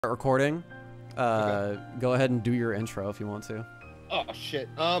Recording. Okay. Go ahead and do your intro if you want to. Oh shit.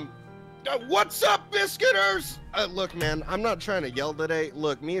 What's up, Biscuiters? Look, man, I'm not trying to yell today.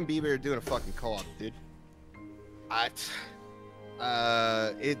 Look, me and BB are doing a fucking co-op, dude.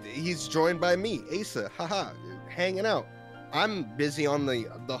 He's joined by me, Aceuhhh, haha, hanging out. I'm busy on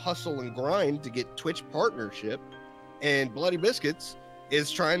the hustle and grind to get Twitch partnership, and Bloody Biscuits is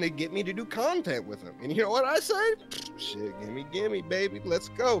trying to get me to do content with him. And you know what I say? Shit, gimme, baby, let's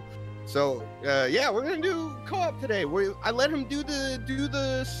go. So, yeah, we're gonna do co-op today. I let him do the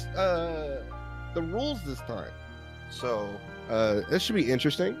rules this time. So, this should be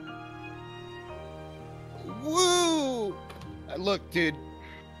interesting. Woo! Look, dude,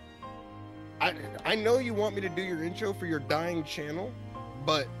 I know you want me to do your intro for your dying channel,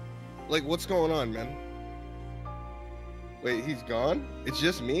 but, like, what's going on, man? Wait, he's gone? It's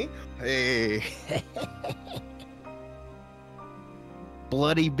just me? Hey.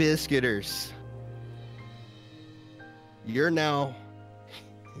 Bloody Biscuiters. You're now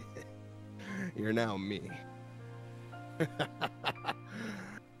me.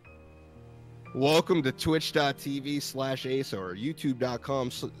 Welcome to twitch.tv/Aceuhhh or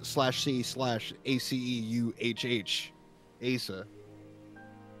youtube.com/c/ACEUHH. Aceuhhh.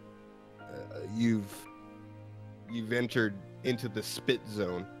 You've entered into the spit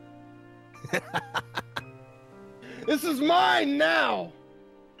zone. This is mine now.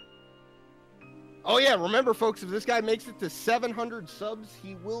 Oh yeah, remember folks, if this guy makes it to 700 subs,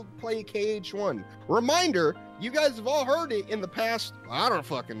 he will play KH1. Reminder, you guys have all heard it in the past, I don't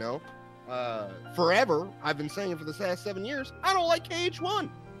fucking know, forever. I've been saying it for the past 7 years. I don't like KH1.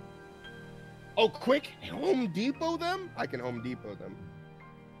 Oh, quick, Home Depot them? I can Home Depot them.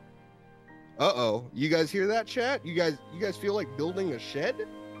 Uh-oh, you guys hear that, chat? You guys feel like building a shed?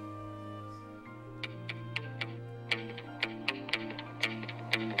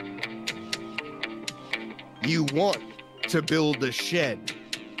 You want to build a shed.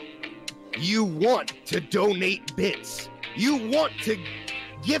 You want to donate bits. You want to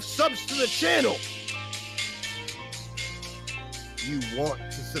give subs to the channel. You want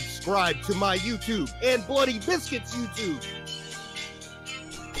to subscribe to my YouTube and Bloody Biscuits YouTube.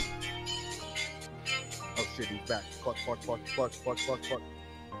 Oh shit, he's back. Fuck.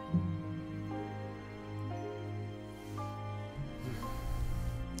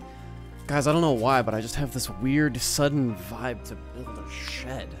 Guys, I don't know why, but I just have this weird, sudden vibe to build a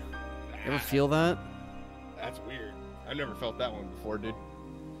shed. You ever feel that? That's weird. I never felt that one before, dude.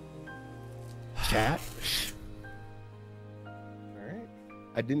 Chat? Alright.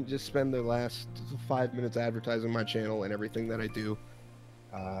 I didn't just spend the last 5 minutes advertising my channel and everything that I do.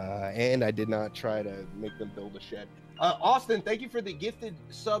 And I did not try to make them build a shed. Austin, thank you for the gifted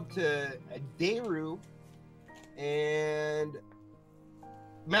sub to Daru. And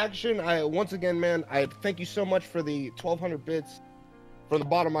Maction, once again, man, I thank you so much for the 1,200 bits. From the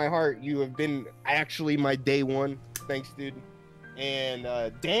bottom of my heart, you have been actually my day one. Thanks, dude. And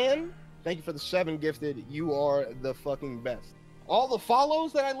Dan, thank you for the 7 gifted. You are the fucking best. All the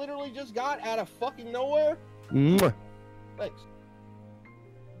follows that I literally just got out of fucking nowhere. Mwah. Thanks.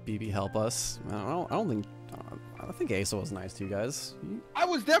 BB, help us. I don't think Aceuhhh was nice to you guys. I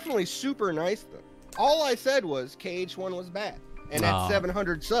was definitely super nice though. All I said was KH1 was bad. And at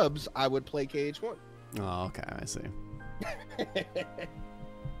 700 subs, I would play KH1. Oh, okay, I see.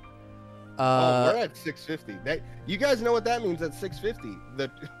 We're at 650. You guys know what that means at 650.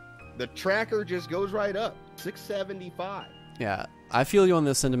 The tracker just goes right up. 675. Yeah, I feel you on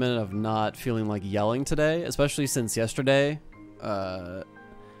the sentiment of not feeling like yelling today, especially since yesterday.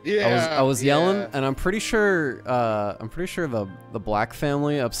 I was yelling, and I'm pretty sure the Black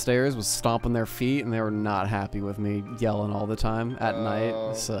family upstairs was stomping their feet, and they were not happy with me yelling all the time at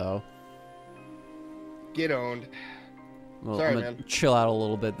night. So get owned. Well, sorry, I'm gonna man. chill out a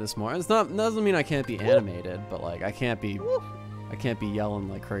little bit this morning. It doesn't mean I can't be animated, but like I can't be yelling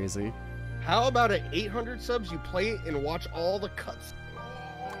like crazy. How about at 800 subs you play it and watch all the cuts?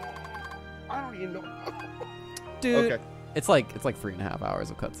 I don't even know. Dude. Okay. It's like 3.5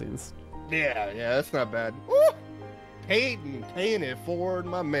 hours of cutscenes. Yeah, that's not bad. Woo! Paying it forward,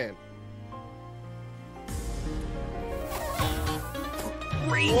 my man.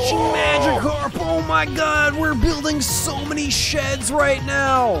 Raging Magikarp! Oh my god, we're building so many sheds right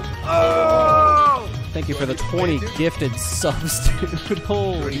now! Oh! Thank you for the 20 gifted subs, dude.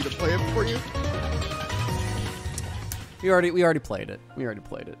 Holy. Ready to play it for you? We already played it.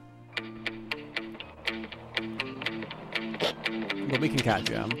 But we can catch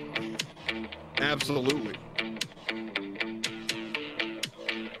him. Absolutely.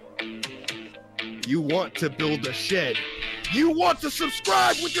 You want to build a shed. You want to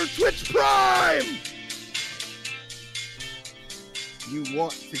subscribe with your Twitch Prime. You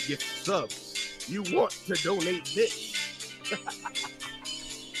want to gift subs. You want to donate bits.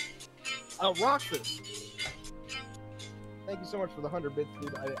 Roxas. Thank you so much for the 100 bits,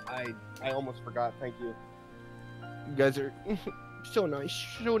 dude. I almost forgot. Thank you. You guys are so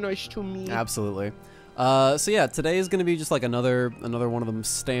nice to me. Absolutely. So yeah, today is gonna be just like another one of them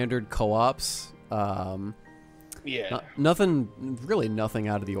standard co-ops. Yeah. Really nothing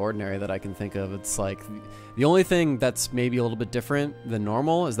out of the ordinary that I can think of. It's like the only thing that's maybe a little bit different than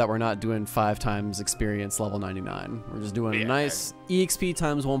normal is that we're not doing 5 times experience level 99. We're just doing a nice EXP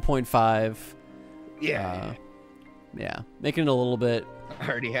times 1.5. Yeah. Yeah, making it a little bit. I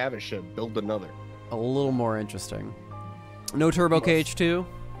already have a ship. Build another. A little more interesting. No turbo KH2.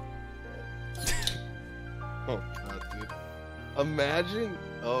 Oh, God, dude. Imagine.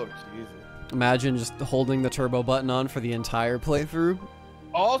 Oh, Jesus. Imagine just holding the turbo button on for the entire playthrough.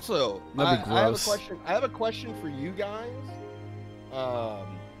 Also, that'd be gross. I have a question for you guys.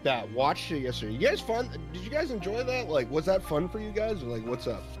 That watched it yesterday. You guys fun? Did you guys enjoy that? Like, was that fun for you guys? Or like, what's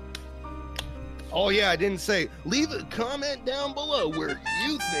up? Oh yeah, I didn't say. Leave a comment down below where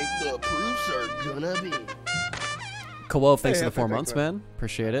you think the proofs are gonna be. Kowov, thanks for the 4 months, man.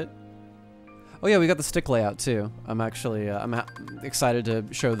 Appreciate it. Oh yeah, we got the stick layout too. I'm actually excited to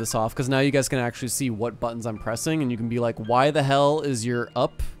show this off because now you guys can actually see what buttons I'm pressing, and you can be like, why the hell is your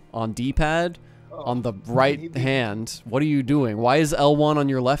up on D-pad on the right hand? What are you doing? Why is L1 on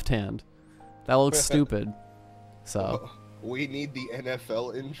your left hand? That looks stupid. So we need the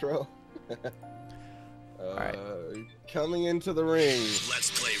NFL intro. All right. Coming into the ring.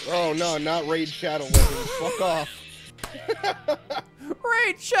 Let's play. Oh no, not Raid Shadow Legends. Fuck off.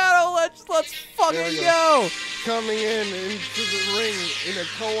 Raid Shadow, let's fucking go. Coming into the ring in a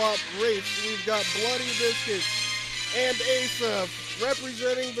co-op race, we've got Bloody Biscuits and Aceuhhh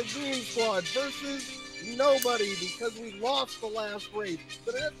representing the Green Squad versus nobody because we lost the last race.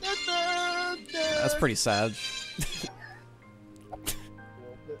 That's pretty sad.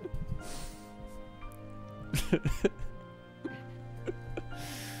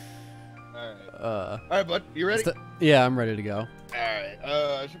 Alright, bud, you ready? Yeah, I'm ready to go. Alright,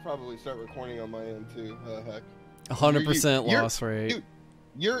 I should probably start recording on my end too. Heck, 100% loss rate. Dude,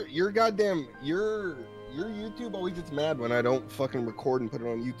 your YouTube always gets mad when I don't fucking record and put it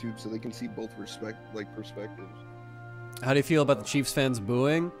on YouTube so they can see both perspectives. How do you feel about the Chiefs fans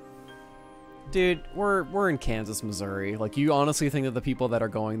booing? Dude, we're in Kansas, Missouri. Like, you honestly think that the people that are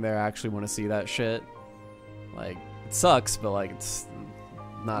going there actually want to see that shit? Like, it sucks, but like, it's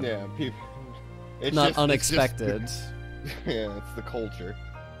not. Yeah, people. It's not just, unexpected. It's just, yeah, it's the culture.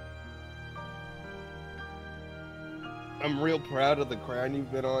 I'm real proud of the grind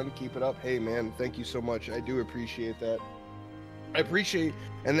you've been on. Keep it up. Hey, man, thank you so much. I do appreciate that. I appreciate,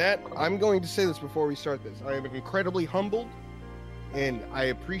 and that, I'm going to say this before we start this. I am incredibly humbled, and I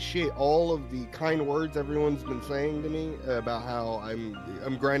appreciate all of the kind words everyone's been saying to me about how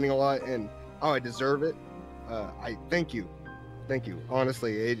I'm grinding a lot and how I deserve it. I thank you. Thank you.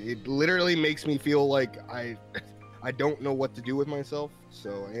 Honestly, it literally makes me feel like I don't know what to do with myself.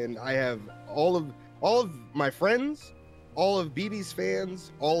 So, and I have all of my friends, all of BB's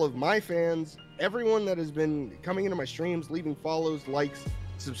fans, all of my fans, everyone that has been coming into my streams, leaving follows, likes,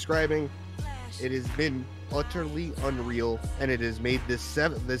 subscribing. It has been utterly unreal, and it has made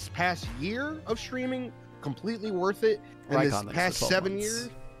this past year of streaming completely worth it. And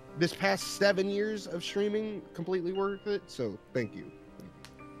this past 7 years of streaming completely worth it. So thank you.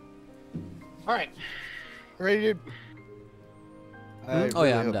 All right, ready, dude? Oh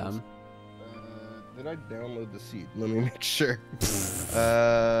yeah, I'm down. Did I download the seed? Let me make sure.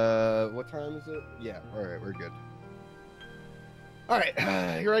 What time is it? Yeah. All right, we're good. All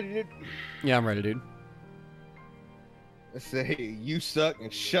right, you ready, dude? Yeah, I'm ready, dude. Let's say you suck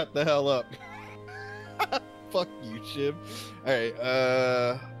and shut the hell up. Fuck you, Chib. All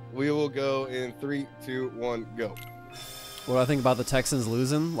right, we will go in 3, 2, 1, go. What do I think about the Texans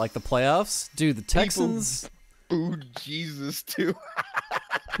losing, like the playoffs? Dude, the Texans. Ooh, Jesus, too.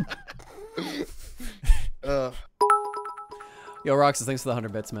 Yo, Roxas, thanks for the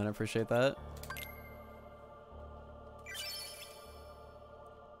 100 bits, man. I appreciate that.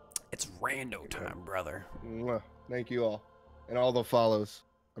 It's rando time, brother. Thank you all. And all the follows.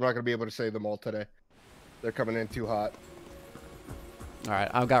 I'm not going to be able to say them all today. They're coming in too hot. All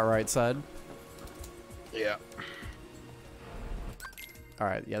right, I've got right side. Yeah. All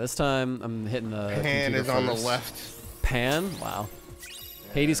right, yeah, this time I'm hitting the Pan is on the first. left. Pan? Wow.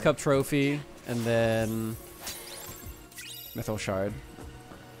 Yeah. Hades Cup trophy, and then Mythal Shard.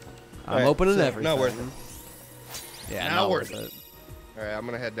 I'm opening everything. Not worth it. Yeah, Now not we're- worth it. All right, I'm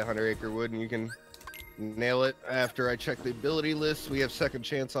gonna head to 100 Acre Wood, and you can nail it after I check the ability list. We have second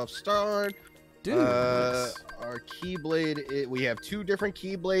chance off start. Dude, nice. Our Keyblade, we have 2 different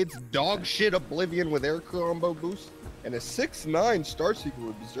Keyblades, dog shit Oblivion with air combo boost, and a 6/9 Starseeker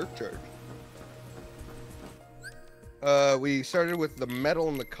with Berserk Charge. We started with the Metal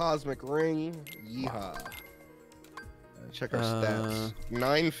and the Cosmic Ring. Yeehaw. Check our stats.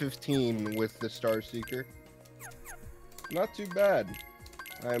 915 with the Starseeker. Not too bad.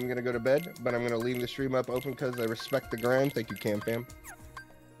 I'm gonna go to bed, but I'm gonna leave the stream up open because I respect the grind. Thank you, Cam Fam.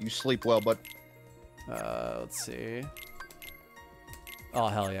 You sleep well, bud. Let's see. Oh,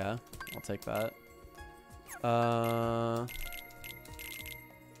 hell yeah. I'll take that.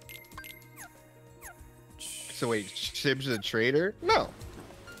 So wait, Shib's a traitor? No.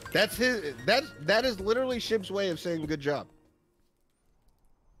 That's his, that is literally Shib's way of saying good job.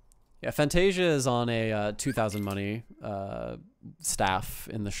 Yeah, Fantasia is on a 2,000 money staff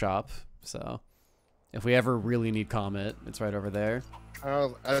in the shop, so if we ever really need Comet, it's right over there.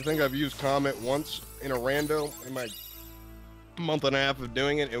 I think I've used Comet once in a rando in my month and a half of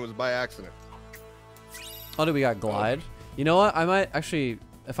doing it. It was by accident. Oh, do we got Glide? You know what? I might actually,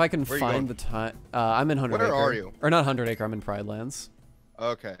 if I can Where you find going? the time. I'm in 100 Acre. Where are you? Or not 100 Acre, I'm in Pride Lands.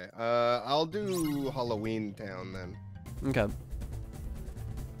 Okay. I'll do Halloween Town then. Okay.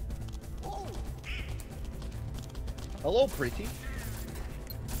 Hello, pretty.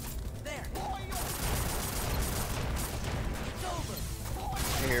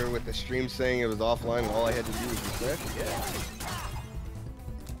 Here with the stream saying it was offline and all I had to do was refresh. Yeah.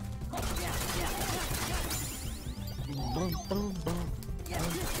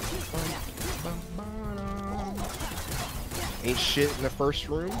 Ain't shit in the first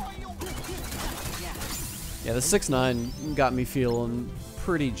room. Yeah, the 6/9 got me feeling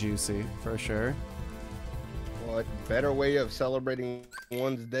pretty juicy for sure. What better way of celebrating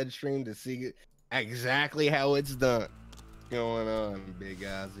one's dead stream to see exactly how it's done? What's going on, Big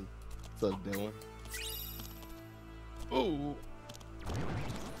Ozzy? What's up, Dylan? Ooh.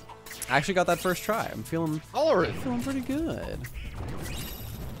 I actually got that first try. I'm feeling pretty good.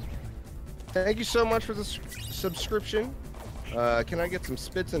 Thank you so much for the subscription. Can I get some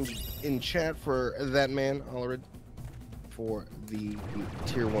spits in chat for that man, Ulrich, for the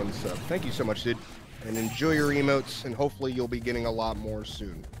tier 1 sub? Thank you so much, dude. And enjoy your emotes, and hopefully you'll be getting a lot more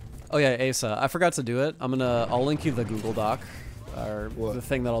soon. Oh yeah, Asa, I forgot to do it. I'll link you the Google Doc, or What? the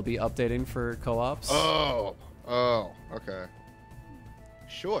thing that I'll be updating for co-ops. Oh, okay.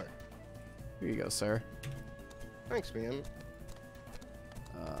 Sure. Here you go, sir. Thanks, man.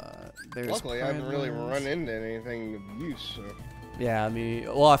 There's Luckily, I haven't really Pride run into anything of use, so. Yeah,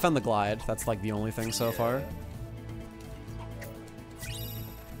 well, I found the Glide. That's like the only thing so far.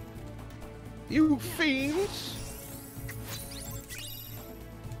 You fiends!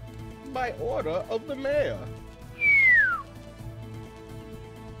 By order of the mayor.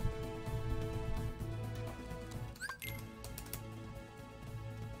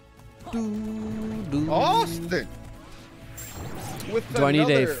 Austin! Do I need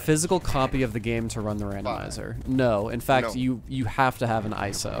a physical copy of the game to run the randomizer? No. In fact, No. you have to have an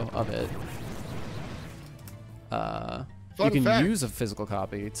ISO of it. You Fun can fact. use a physical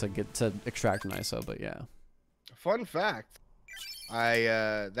copy to extract an ISO, but yeah. Fun fact.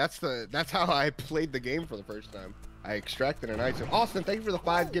 That's how I played the game for the first time. I extracted an item. Austin, thank you for the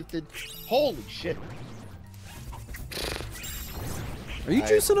 5 gifted. Holy shit. Are you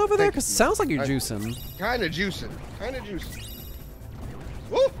juicing over there? think- Cause it sounds like you're juicing. Kinda juicing.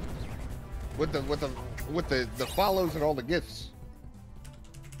 Woo! With the follows and all the gifts.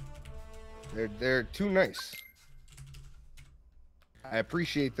 They're too nice. I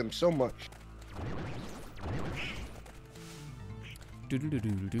appreciate them so much.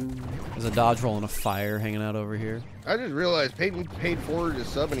 There's a dodge roll and a fire hanging out over here. I just realized Peyton paid forward his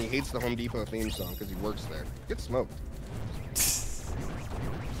sub and he hates the Home Depot theme song because he works there. Get smoked.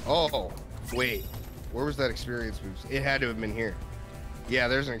 Oh, wait. Where was that experience boost? It had to have been here. Yeah,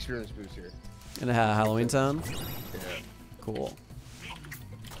 there's an experience boost here. In a Halloween Town? Yeah. Cool.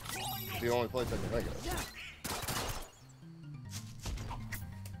 It's the only place I can think of.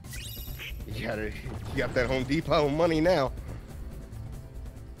 You got that Home Depot money now.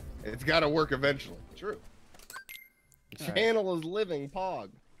 It's got to work eventually. True. Channel is living, Pog.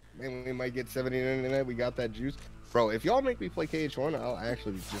 Man, we might get 79 tonight. We got that juice. Bro, if y'all make me play KH1, I'll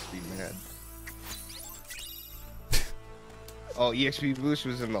actually just be mad. Oh, EXP boost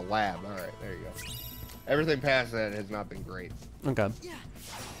was in the lab. All right, there you go. Everything past that has not been great. Okay.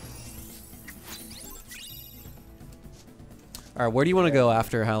 Alright, where do you want to go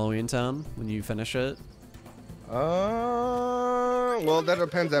after Halloween Town when you finish it? Well, that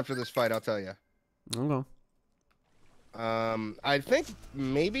depends after this fight, I'll tell you. Okay. I think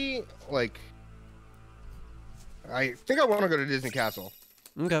maybe, like, I think I want to go to Disney Castle.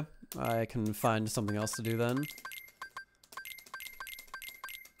 Okay. I can find something else to do then.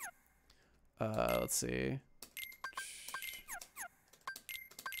 Let's see.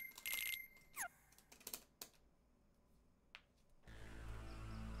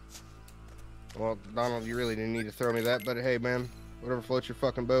 Well, Donald, you really didn't need to throw me that, but hey, man, whatever floats your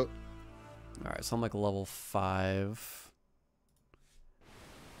fucking boat. Alright, so I'm like level 5.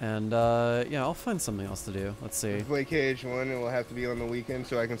 And, yeah, I'll find something else to do. Let's see. Play KH1, it will have to be on the weekend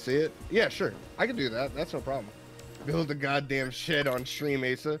so I can see it. Yeah, sure. I can do that. That's no problem. Build a goddamn shed on stream,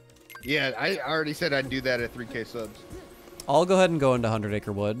 Asa. Yeah, I already said I'd do that at 3K subs. I'll go ahead and go into 100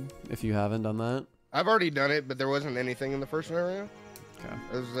 Acre Wood, if you haven't done that. I've already done it, but there wasn't anything in the first area. Okay.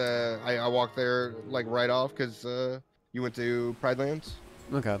 It was, I walked there, like, right off, because, you went to Pride Lands.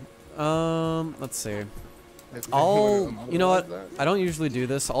 Okay. Let's see. You know what? I don't usually do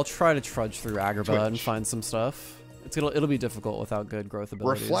this. I'll try to trudge through Agrabah and find some stuff. It'll be difficult without good growth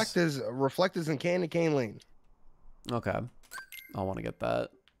abilities. Reflect is in Candy Cane Lane. Okay. I'll want to get that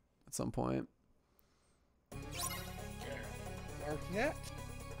at some point. Yeah.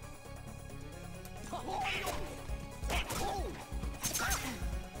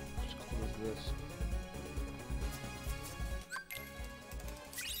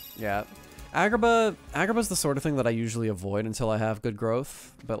 Yeah. Agrabah's the sort of thing that I usually avoid until I have good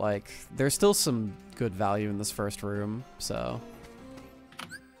growth, but like there's still some good value in this first room, so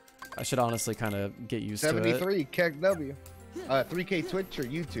I should honestly kind of get used to it. 73 KW. 3K Twitch or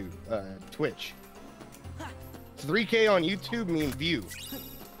YouTube? Twitch. 3K on YouTube mean view.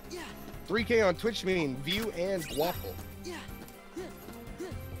 3K on Twitch mean view and waffle.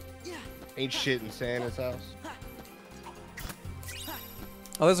 Ain't shit in Santa's house.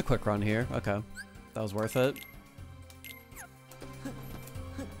 Oh, there's a quick run here. Okay. That was worth it.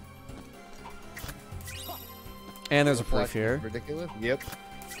 And there's a proof here. Ridiculous. Yep.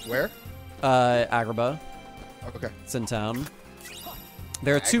 Where? Agrabah. Okay. It's in town.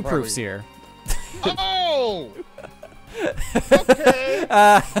 There are two proofs here. Oh! Okay.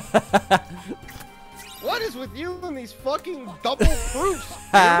 What is with you and these fucking double proofs?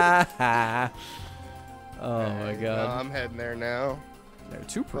 Oh my god. No, I'm heading there now. There are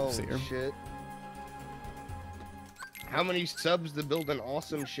two proofs here. Shit. How many subs to build an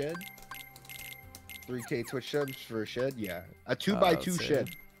awesome shed? 3K Twitch subs for a shed? Yeah. A 2x2 shed.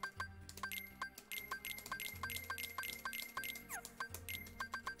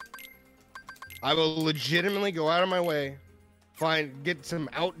 I will legitimately go out of my way, get some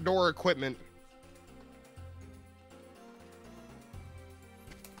outdoor equipment.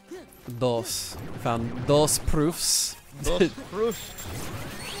 Found those proofs. Those proofs.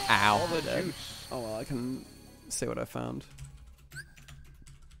 Ow. All the juice. Oh well, I can say what I found.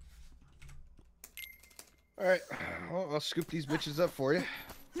 Alright, well, I'll scoop these bitches up for you.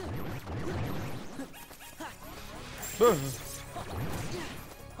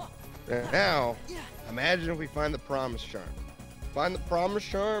 Now, imagine if we find the promise charm. Find the promise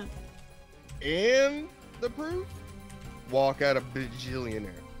charm and the proof. Walk out a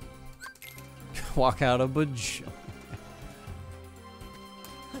bajillionaire. Walk out a bajillionaire.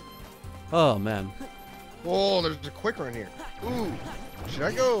 Oh man. Oh, there's a quick run here. Ooh, should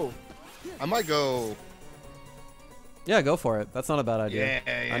I go? I might go. Yeah, go for it. That's not a bad idea.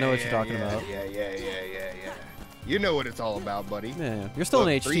 Yeah, I know what you're talking about. Yeah. You know what it's all about, buddy. Yeah. You're still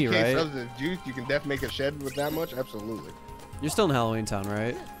in HT, 3K right? subs of juice, you can definitely make a shed with that much? Absolutely. You're still in Halloween Town,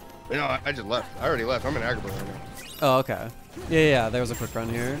 right? No, I just left. I already left. I'm in Agrabah right now. Oh, okay. Yeah, there was a quick run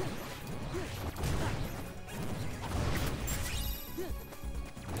here.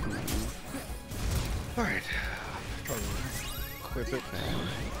 Alright. Equip it.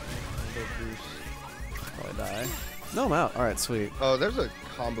 Probably die. No, I'm out. Alright, sweet. Oh, there's a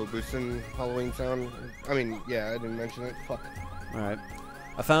combo boost in Halloween Town. I mean, yeah, I didn't mention it. Fuck. Alright.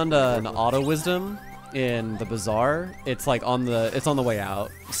 I found an auto wisdom in the bazaar. It's like on the way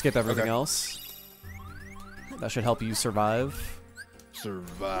out. Skip everything else. That should help you survive.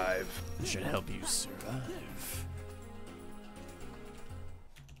 Survive. It should help you survive.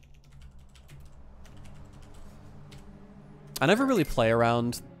 I never really play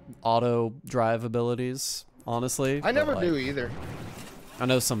around auto drive abilities, honestly. I never do either. I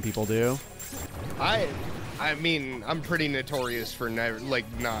know some people do. I mean, I'm pretty notorious for never,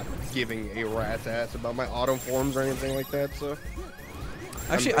 not giving a rat's ass about my auto forms or anything like that, so.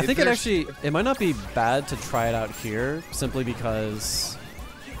 Actually, I think it might not be bad to try it out here, simply because,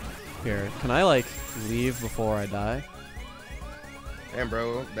 here, can I leave before I die. Damn,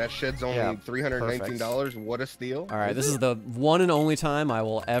 bro, that shed's only $319. What a steal. All right, this is the one and only time I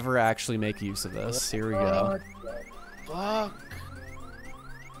will ever actually make use of this. Here we go. Fuck.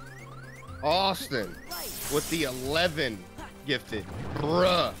 Austin with the 11 gifted.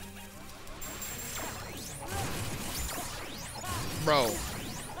 Bruh. Bro,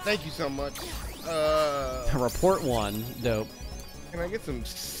 thank you so much. Report 1. Dope. Can I get some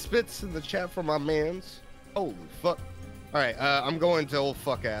spits in the chat for my mans? Holy fuck. Alright, I'm going to old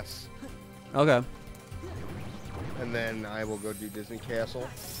fuck ass. Okay. And then I will go do Disney Castle.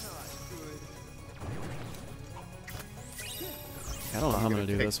 I don't know how I'm going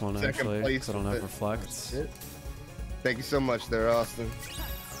to do this one, actually, because I don't have reflects. Thank you so much there, Austin.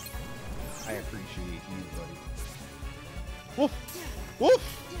 I appreciate you, buddy. Woof!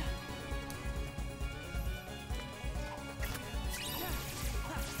 Woof!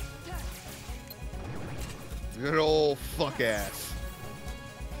 Good old fuck ass.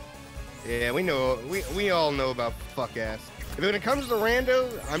 Yeah, we know. We all know about fuck ass. When it comes to rando,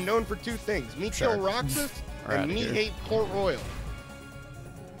 I'm known for 2 things: me kill Roxas and me hate Port Royal.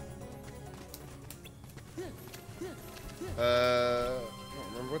 I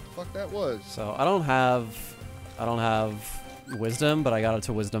don't remember what the fuck that was. So I don't have wisdom, but I got it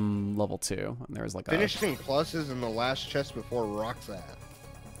to wisdom level 2, and there was like finishing pluses in the last chest before Roxas.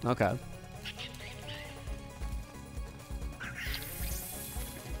 Okay.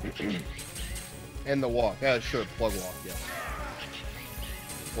 And the walk. Yeah, sure, plug walk, yeah.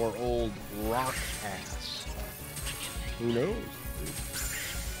 Or old rock ass. Who knows?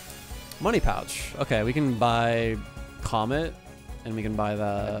 Money pouch. Okay, we can buy Comet, and we can buy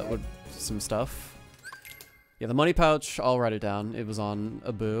some stuff. Yeah, the money pouch, I'll write it down. It was on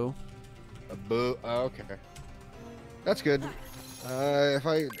Aceuhhh. Aceuhhh, okay. That's good. If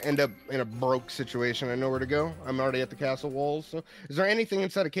I end up in a broke situation, I know where to go. I'm already at the castle walls. So, is there anything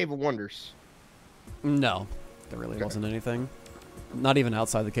inside of Cave of Wonders? No, there really wasn't anything. Not even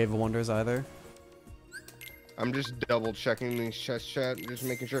outside the Cave of Wonders either. I'm just double checking these chest chat, just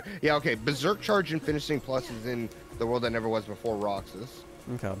making sure. Yeah, okay. Berserk Charge and Finishing Plus is in the world that never was before Roxas.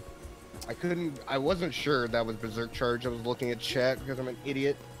 Okay. I wasn't sure that was Berserk Charge. I was looking at chat because I'm an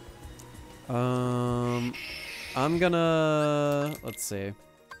idiot. I'm gonna, let's see.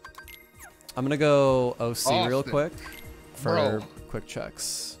 I'm gonna go OC Austin, real quick for bro, quick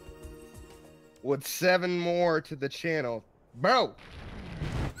checks. With 7 more to the channel, bro.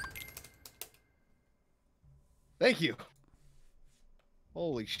 Thank you.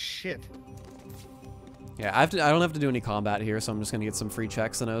 Holy shit. Yeah, I don't have to do any combat here, so I'm just gonna get some free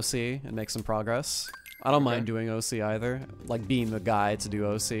checks in OC and make some progress. I don't mind doing OC either, like being the guy to do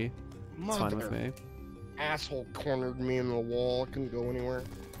OC. It's fine with me. Asshole cornered me in the wall. I couldn't go anywhere.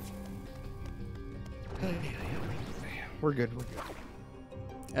 We're good. We're good.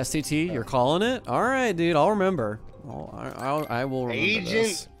 STT, you're calling it? All right, dude. I'll remember. I will remember Agent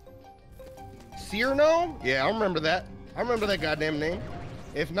this. Cyrano? Yeah, I'll remember that. I remember that goddamn name.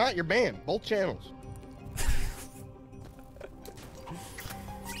 If not, you're banned. Both channels.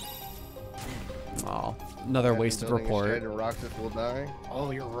 Oh, another wasted report. A shed and Roxas will die.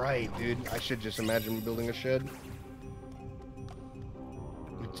 Oh, you're right, dude. I should just imagine building a shed.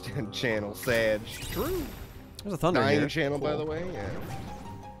 Channel Sag. True. There's a thunder Dying here. channel, Cool. by the way. Yeah.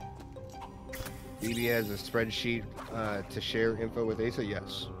 BB has a spreadsheet to share info with Asa.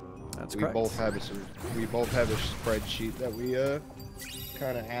 Yes. That's we correct. both have a spreadsheet that we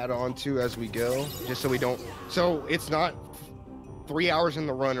kind of add on to as we go, just so we don't. So it's not 3 hours in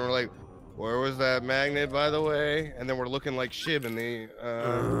the run, and we're like, where was that magnet, by the way? And then we're looking like Shib in the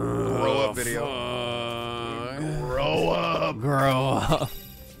grow up video. Grow up. Grow up.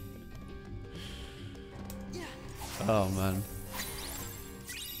 Oh man.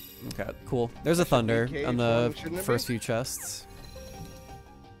 Okay, cool. There's a thunder on the first few chests.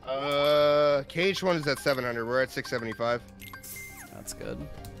 KH1 is at 700. We're at 675. That's good.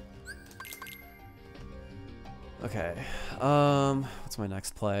 Okay. What's my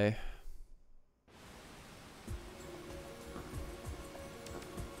next play?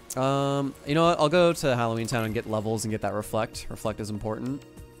 You know what? I'll go to Halloween Town and get levels and get that reflect. Reflect is important.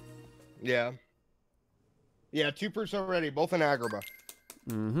 Yeah. Yeah, 2 proofs already, both in Agrabah.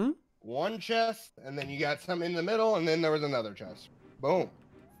 Mm-hmm. 1 chest, and then you got some in the middle, and then there was another chest. Boom.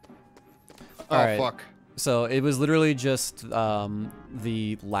 Oh, Alright. fuck. So it was literally just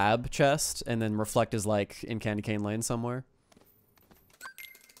the lab chest, and then reflect is like in Candy Cane Lane somewhere.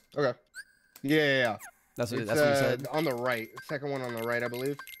 Okay. Yeah. That's what, It's, that's what you said? on the right. Second one on the right, I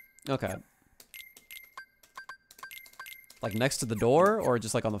believe. Okay. Like next to the door, or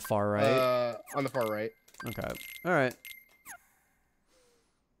just like on the far right? On the far right. Okay. All right.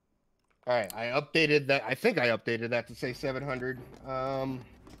 All right. I updated that. I think I updated that to say 700.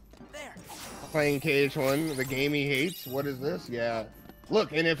 Playing KH1, the game he hates. What is this? Yeah.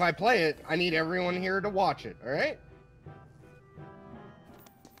 Look, and if I play it, I need everyone here to watch it. All right.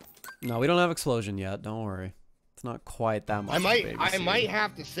 No, we don't have explosion yet. Don't worry. It's not quite that much. I might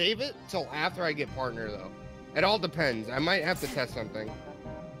have to save it till after I get partner though. It all depends. I might have to test something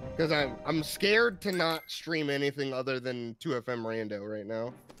because I'm scared to not stream anything other than 2FM Rando right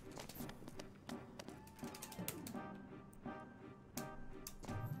now.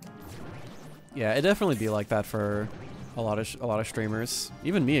 Yeah, it definitely be like that for a lot of streamers,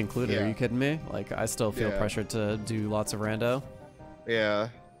 even me included. Yeah. Are you kidding me? Like I still feel pressured to do lots of rando. Yeah.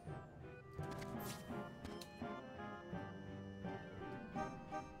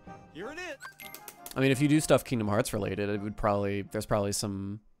 Here it is. I mean, if you do stuff Kingdom Hearts related, it would there's probably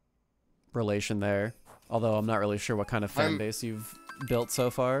some relation there. Although I'm not really sure what kind of fan base you've built so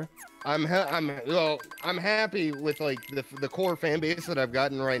far. I'm happy with like the core fan base that I've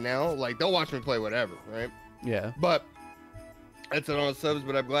gotten right now. Like they'll watch me play whatever, right? Yeah. But that's it on subs.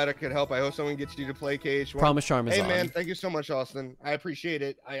 But I'm glad I could help. I hope someone gets you to play KH1. Promise Charm is Hey on. man, thank you so much, Austin. I appreciate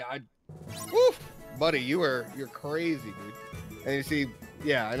it. Woof, buddy, you're crazy, dude. And you see,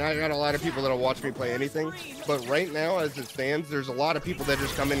 yeah, and I got a lot of people that'll watch me play anything. But right now, as it stands, there's a lot of people that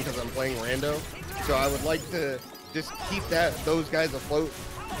just come in because I'm playing rando. So I would like to just keep those guys afloat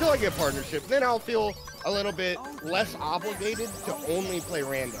until I get partnership. Then I'll feel a little bit less obligated to only play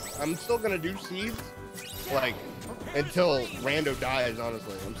rando. I'm still gonna do seeds, like until rando dies.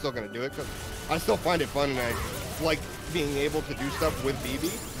 Honestly, I'm still gonna do it because I still find it fun and I like being able to do stuff with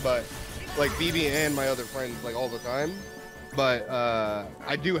BB. But like BB and my other friends like all the time. But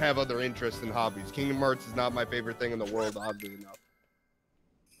I do have other interests and hobbies. Kingdom Hearts is not my favorite thing in the world, oddly enough.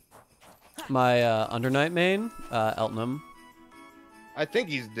 My Under Night main, Eltnum. I think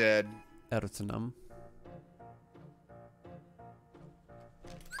he's dead. Ertunum.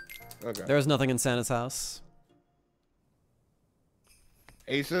 Okay. There is nothing in Santa's house.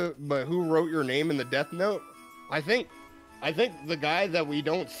 Asa, but who wrote your name in the death note? I think the guy that we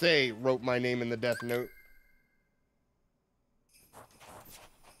don't say wrote my name in the death note.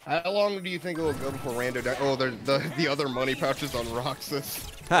 How long do you think it will go before Rando dies? Oh, there's the other money pouches on Roxas.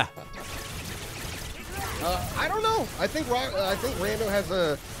 Ha! I don't know. I think Rando has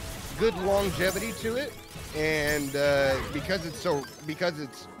a good longevity to it, and because it's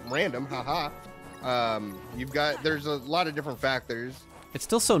random, haha. There's a lot of different factors. It's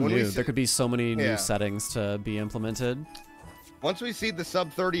still so new. There could be so many new settings to be implemented. Once we see the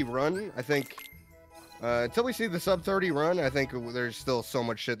sub 30 run, I think. Until we see the sub 30 run, I think there's still so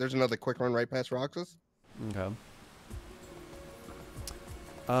much shit. There's another quick run right past Roxas. Okay.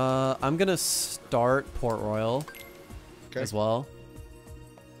 I'm gonna start Port Royal as well.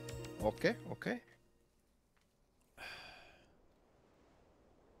 Okay.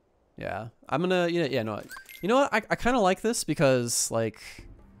 Yeah, I'm gonna. Yeah, no. You know what? I kind of like this because like,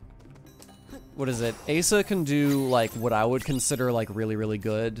 what is it? Asa can do like what I would consider like really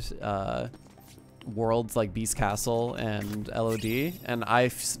good worlds like Beast Castle and LOD, and I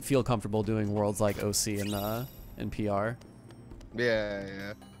feel comfortable doing worlds like OC and PR.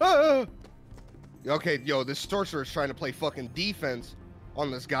 Yeah. Ah! Okay, yo, this sorcerer is trying to play fucking defense on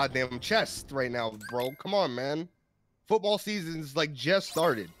this goddamn chest right now, bro. Come on, man. Football season's like just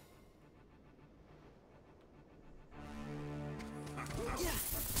started.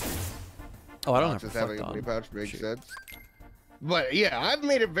 Oh, I don't have just to having a money pouch makes sense. But yeah, I've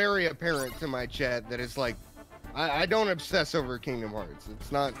made it very apparent to my chat that it's like I don't obsess over Kingdom Hearts.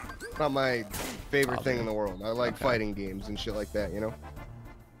 It's not my favorite thing in the world. I like fighting games and shit like that, you know.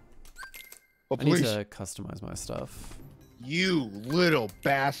 Well, I need to customize my stuff. You little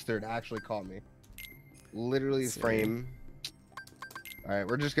bastard actually caught me. Literally frame. All right,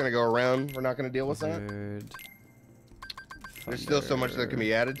 we're just gonna go around. We're not gonna deal with that. There's still so much that can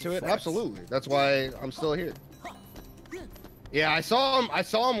be added to it. Absolutely. That's why I'm still here. Yeah, I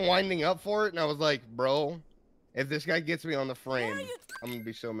saw him winding up for it, and I was like, bro, if this guy gets me on the frame, I'm gonna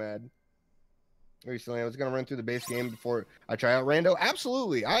be so mad. Recently, I was gonna run through the base game before I try out Rando.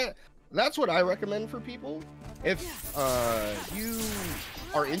 Absolutely. That's what I recommend for people. If you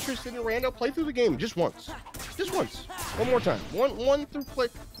are interested in Rando, play through the game just once. Just once. One more time. One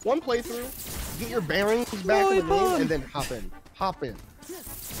playthrough. Get your bearings back in the game, and then hop in.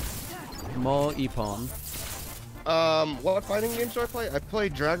 Mo Ipon. What fighting games do I play? I play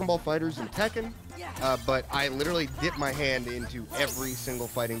Dragon Ball FighterZ and Tekken, but I literally dip my hand into every single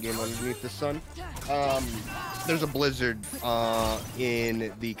fighting game underneath the sun. There's a Blizzard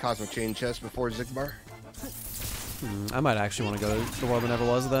in the Cosmic Chain chest before Zigbar. I might actually want to go to the world that never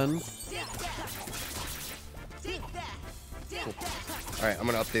was then. Cool. Alright, I'm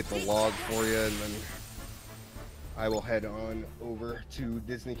gonna update the log for you, and then I will head on over to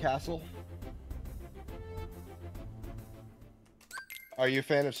Disney Castle. Are you a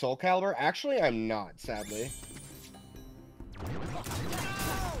fan of Soul Calibur? Actually, I'm not, sadly.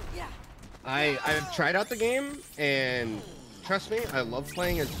 I've tried out the game, and trust me, I love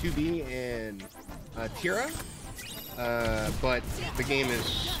playing as 2B and Tira, but the game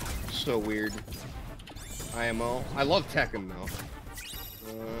is so weird. IMO. I love Tekken, though.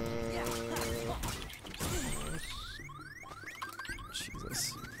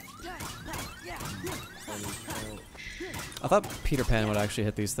 Jesus. I thought Peter Pan would actually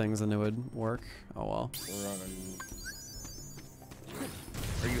hit these things and it would work. Oh well.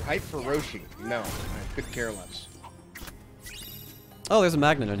 Are you hyped for Roshi? No, I could care less. Oh, there's a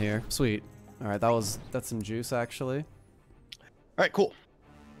magnet in here. Sweet. All right, that's some juice actually. All right, cool.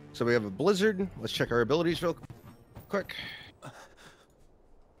 So we have a Blizzard. Let's check our abilities real quick.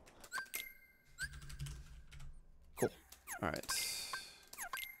 Cool. All right.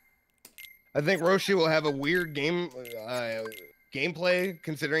 I think Roshi will have a weird gameplay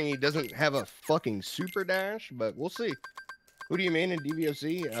considering he doesn't have a fucking super dash, but we'll see. Who do you main in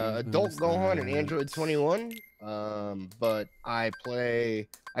DVOC? Adult Gohan and Android 21. But I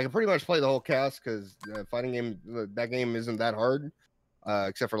can pretty much play the whole cast because the fighting game, that game isn't that hard,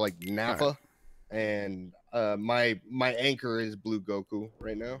 except for like Nappa. Right. And my anchor is Blue Goku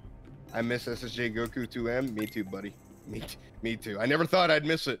right now. I miss SSJ Goku 2M. Me too, buddy. Me too. I never thought I'd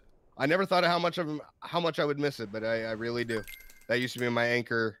miss it. I never thought of how much I would miss it, but I really do. That used to be my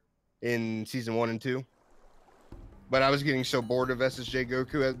anchor in season 1 and 2. But I was getting so bored of SSJ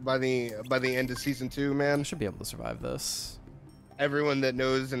Goku by the end of season 2, man. I should be able to survive this. Everyone that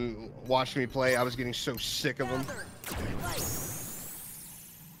knows and watched me play, I was getting so sick of him.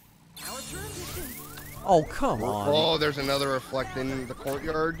 Oh, come on. Oh, there's another reflect in the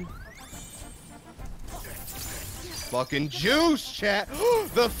courtyard. Fucking juice, chat.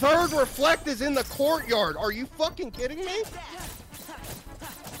 The third reflect is in the courtyard. Are you fucking kidding me?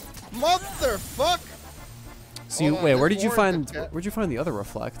 Motherfuck. So you, wait, where'd you find the other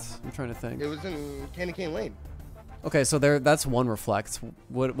reflect? I'm trying to think. It was in Candy Cane Lane. Okay, so that's one reflect.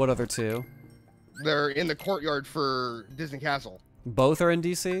 What other two? They're in the courtyard for Disney Castle. Both are in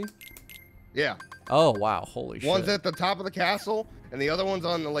DC? Yeah. Oh wow, holy shit. One's at the top of the castle, and the other one's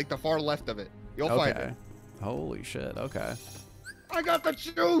on the far left of it. You'll find it. Holy shit, okay. I got the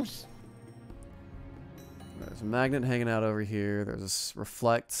juice! There's a magnet hanging out over here. There's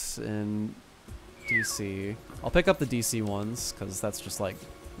reflects in DC. I'll pick up the DC ones, because that's just like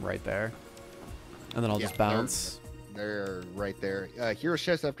right there. And then I'll just bounce. They're right there.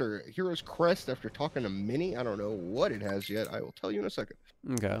 Hero's Crest after talking to Minnie. I don't know what it has yet. I will tell you in a second.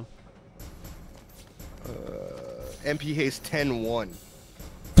 Okay. MP Haste 10-1.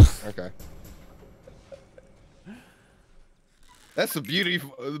 Okay. That's the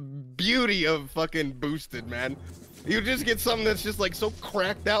beauty of fucking boosted, man. You just get something that's just like so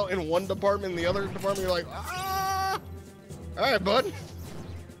cracked out in one department, in the other department you're like, ah! All right, bud.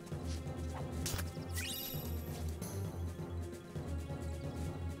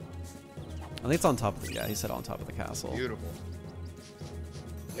 I think it's on top of the, yeah, he said on top of the castle. Beautiful.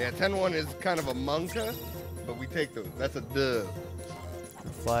 Yeah, 10-1 is kind of a monka, but we take those. That's a dub.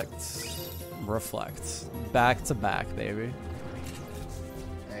 Reflect. Back to back, baby.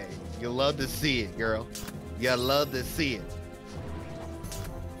 Hey, you love to see it, girl. You love to see it.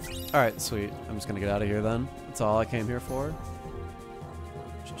 Alright, sweet. I'm just gonna get out of here then. That's all I came here for.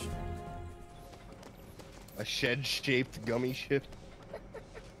 A shed-shaped gummy ship.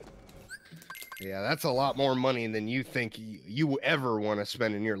 Yeah, that's a lot more money than you think you ever want to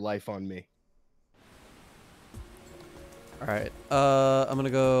spend in your life on me. Alright, I'm gonna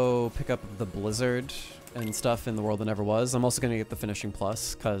go pick up the Blizzard and stuff in the world that never was. I'm also gonna get the finishing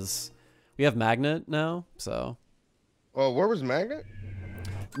plus, because we have Magnet now, so... Oh, where was Magnet?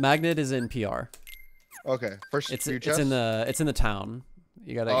 Magnet is in PR. Okay, first it's in the town.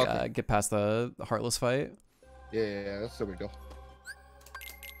 You gotta get past the Heartless fight. Yeah, that's no big deal.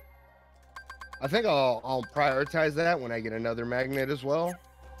 I think I'll prioritize that when I get another magnet as well.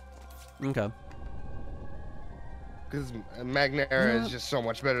 Okay. Because Magnera is just so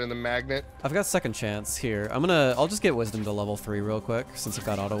much better than the magnet. I've got second chance here. I'll just get wisdom to level 3 real quick since I've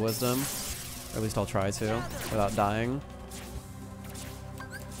got auto wisdom. Or at least I'll try to, without dying.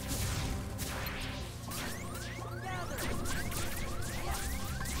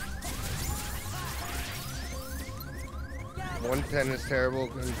 $110 is terrible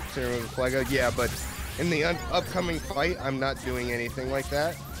considering the flag. Yeah, but in the upcoming fight, I'm not doing anything like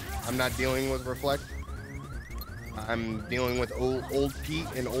that. I'm not dealing with Reflect. I'm dealing with old Pete,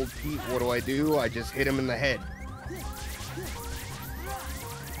 and old Pete, what do? I just hit him in the head.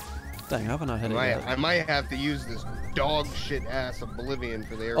 Dang, how have I not hit it yet? I might have to use this dog shit ass Oblivion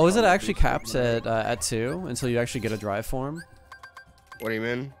for the air. Oh, is it actually capped at 2 until you actually get a drive form? What do you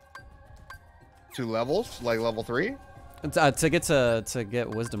mean? 2 levels? Like level 3? To get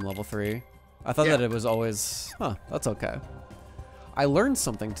wisdom level 3. I thought that it was always... Huh, that's okay. I learned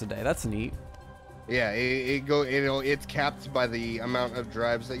something today. That's neat. Yeah, it's capped by the amount of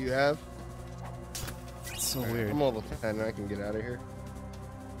drives that you have. That's so weird. I'm level 10 and I can get out of here.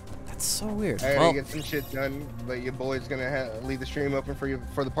 That's so weird. I gotta get some shit done, but your boy's gonna leave the stream open for you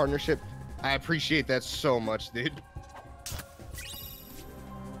for the partnership. I appreciate that so much, dude.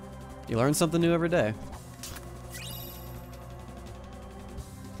 You learn something new every day.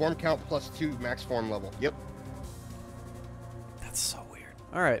 Form count +2 max form level. Yep. That's so weird.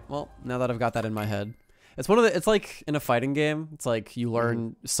 All right. Well, now that I've got that in my head, it's one of the. It's like in a fighting game. It's like you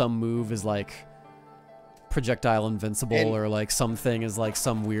learn some move is like projectile invincible, or like something is like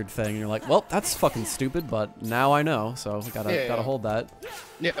some weird thing, and you're like, well, that's fucking stupid, but now I know, so gotta hold that.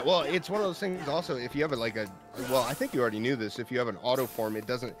 Yeah. Well, it's one of those things. Also, if you have well, I think you already knew this. If you have an auto form, it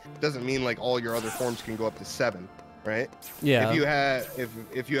doesn't mean like all your other forms can go up to 7. Right? Yeah.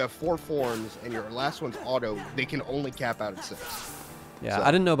 If you have 4 forms and your last one's auto, they can only cap out at 6. Yeah, So.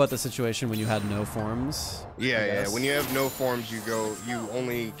 I didn't know about the situation when you had no forms. Yeah. When you have no forms, you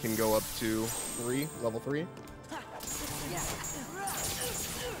only can go up to 3, level 3.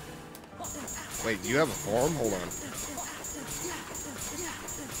 Wait, you have a form? Hold on.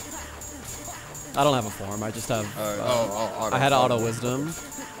 I don't have a form. I just have. Auto. I had auto wisdom.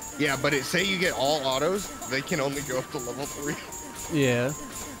 Yeah, but say you get all autos, they can only go up to level 3. Yeah.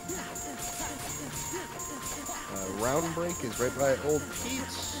 Round break is right by old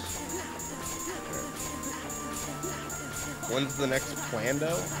Pete's. When's the next Plando?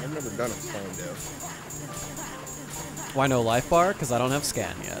 I've never done a Plando. Why no life bar? Because I don't have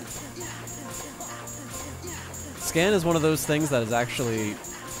scan yet. Scan is one of those things that is actually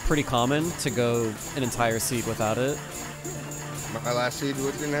pretty common to go an entire seed without it. My last seed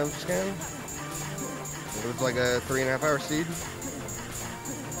didn't have scan. It was like a 3.5 hour seed.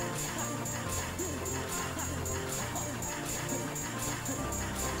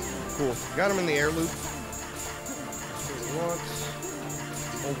 Cool. Got him in the air loop.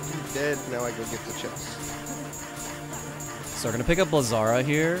 Old Pete dead. Now I go get the chest. So we're gonna pick up Lazara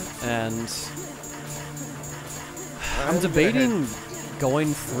here, and I'm debating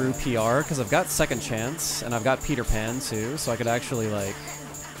going through PR because I've got second chance and I've got Peter Pan too, so I could actually like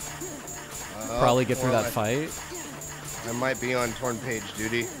probably get through that fight. I might be on Torn Page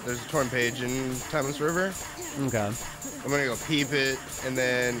duty. There's a Torn Page in Timeless River. Okay. I'm gonna go peep it, and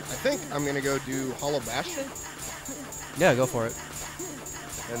then I think I'm gonna go do Hollow Bastion. Yeah, go for it.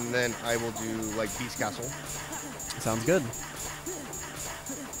 And then I will do like Beast Castle. Sounds good.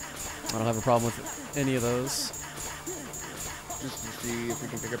 I don't have a problem with any of those. Just to see if we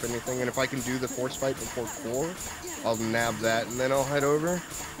can pick up anything, and if I can do the force fight before core, I'll nab that, and then I'll head over.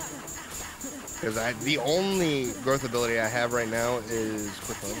 Because the only growth ability I have right now is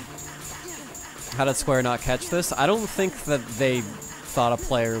Quick Run. How did Square not catch this? I don't think that they thought a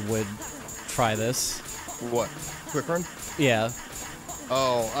player would try this. What? Quick Run? Yeah.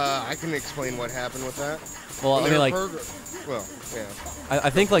 Oh, I can explain what happened with that. Well, I mean, like, well, yeah. I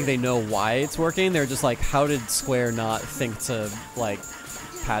think like they know why it's working. They're just like, how did Square not think to like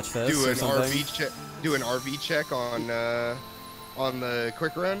patch this? Do or an something? RV check. Do an RV check on the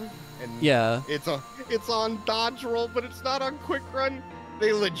Quick Run. And yeah. It's on dodge roll, but it's not on Quick Run.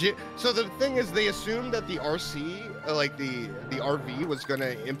 They legit. So the thing is, they assumed that the RC, like the RV, was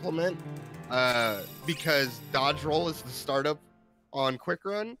gonna implement, because dodge roll is the startup on Quick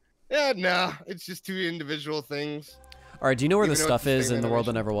Run. Yeah, nah, it's just 2 individual things. All right, do you know where the Even though stuff it's the is same in the world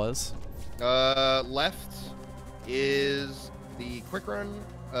that animation. never was? Left is the Quick Run.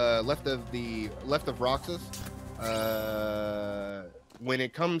 Left of Roxas. When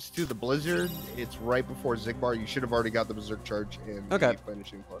it comes to the Blizzard, it's right before Zigbar. You should have already got the Berserk Charge and Okay. the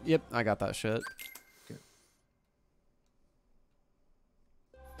finishing part. Yep, I got that shit. Okay.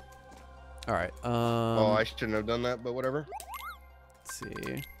 All right. Oh, I shouldn't have done that, but whatever. Let's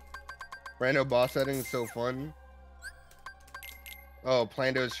see. Rando boss setting is so fun. Oh,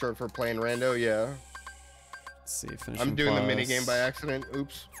 Plando is short for playing rando. Yeah. Let's see. Finishing I'm doing the plus. mini game by accident.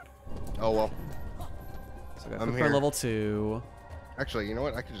 Oops. Oh well. So I got I'm quick burn here. level 2. Actually, you know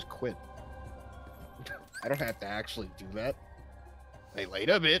what? I could just quit. I don't have to actually do that. Hey,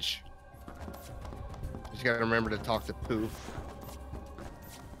 later, bitch. Just gotta remember to talk to Poof.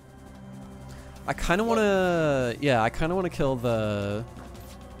 I kind of want to, yeah, I kind of want to kill the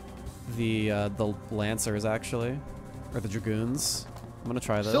Lancers actually, or the Dragoons. I'm gonna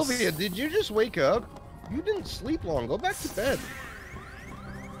try this. Sylvia, did you just wake up? You didn't sleep long. Go back to bed.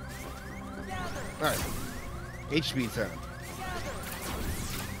 All right, HB time.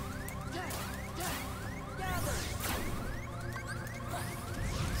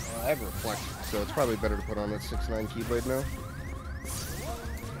 I have reflection, so it's probably better to put on that 6-9 Keyblade now.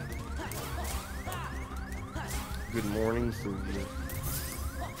 Good morning, Sylvia.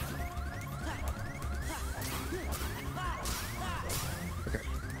 Okay.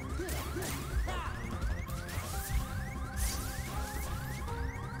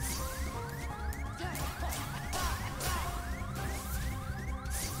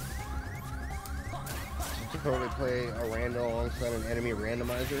 You could totally play a rando alongside an enemy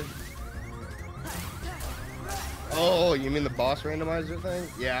randomizer. Oh, you mean the boss randomizer thing?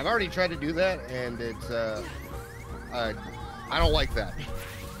 Yeah, I've already tried to do that, and it's I don't like that.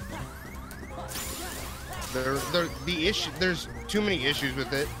 There's too many issues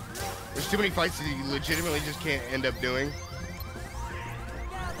with it. There's too many fights that you legitimately just can't end up doing.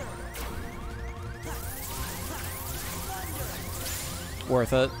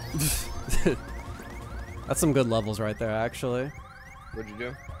 Worth it. That's some good levels right there, actually. What'd you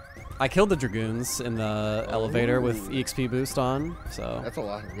do? I killed the Dragoons in the elevator with EXP boost on, so. That's a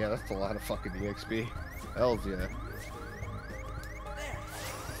lot. Yeah, that's a lot of fucking EXP. Hells yeah.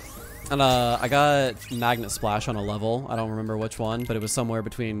 And I got Magnet Splash on a level. I don't remember which one, but it was somewhere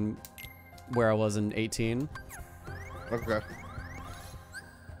between where I was in 18. Okay.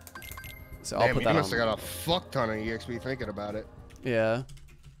 So Damn, I'll put you that must on. have got a fuck ton of EXP thinking about it. Yeah.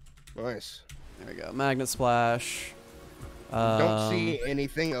 Nice. There we go. Magnet Splash. Don't see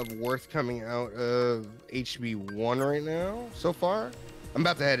anything of worth coming out of HB1 right now so far. I'm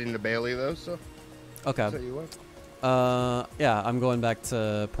about to head into Bailey though, so. Okay. Tell you what. Yeah, I'm going back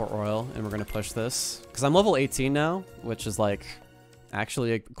to Port Royal, and we're gonna push this because I'm level 18 now, which is like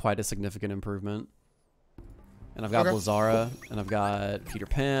actually quite a significant improvement. And I've got Okay. Blazara, and I've got Peter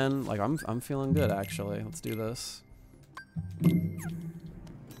Pan. Like I'm feeling good actually. Let's do this.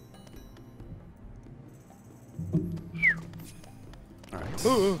 All right.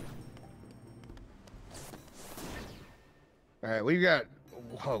 Ooh. All right, we got.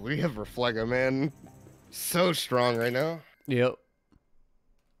 Whoa, we have Reflecta, man. So strong right now. Yep.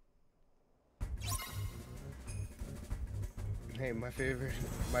 Hey, my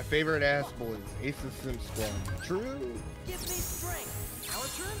favorite ass boys, Ace of Sim Squad. True. Give me strength. Our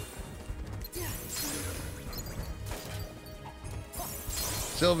turn?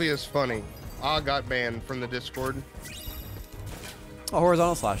 Sylvia's funny. I got banned from the Discord. Oh,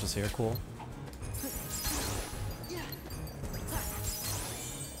 horizontal slash is here. Cool.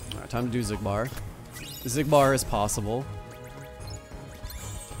 All right, time to do Zigbar. Zigbar is possible.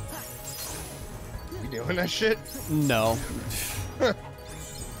 You doing that shit? No.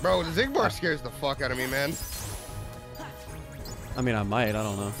 Bro, the Zigbar scares the fuck out of me, man. I mean, I might. I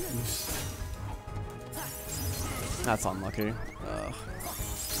don't know. That's unlucky. Ugh.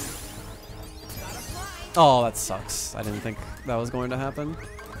 Oh, that sucks. I didn't think that was going to happen.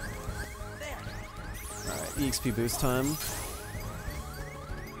 Alright, EXP boost time.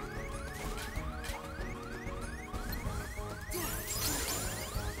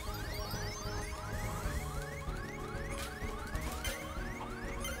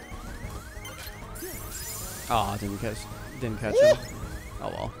 Oh, didn't catch him. Oh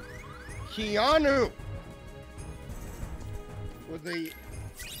well. Keanu! With the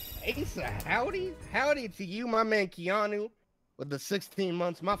Asa, howdy? Howdy to you, my man Keanu. With the 16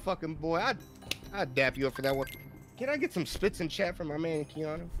 months, my fucking boy. I'd dap you up for that one. Can I get some spits in chat from my man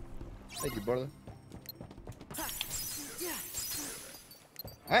Keanu? Thank you, brother.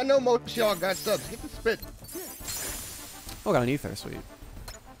 I know most of y'all got subs. Get the spit. Oh, got an ether, sweet.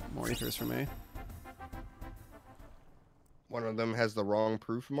 More ethers for me. One of them has the wrong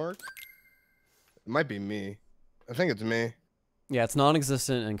proof mark. It might be me. I think it's me. Yeah, it's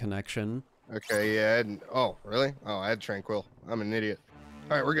non-existent in connection. Okay, yeah. Oh, really? Oh, I had Tranquil. I'm an idiot.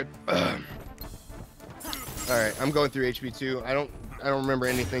 All right, we're good. All right, I'm going through HB2. I don't remember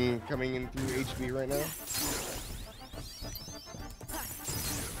anything coming in through HB right now.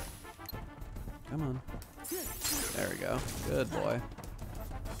 Come on. There we go. Good boy.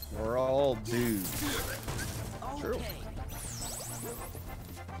 We're all dudes. True. Okay.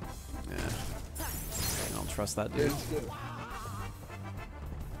 Yeah. I don't trust that dude. It's good.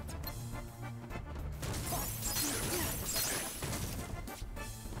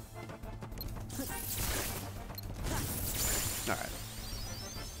 All right.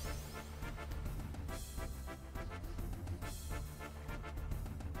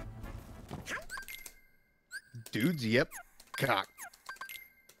 Dudes, yep. Cock.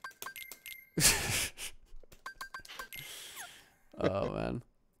 Oh man.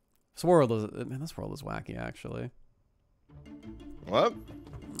 This world is wacky actually. What?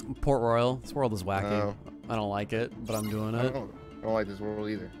 Port Royal. This world is wacky. Oh. I don't like it, but I'm doing I it. don't like this world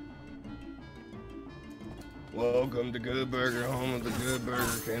either. Welcome to Good Burger, home of the Good Burger.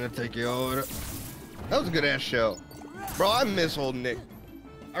 Can I take your order? That was a good ass show. Bro, I miss old Nick.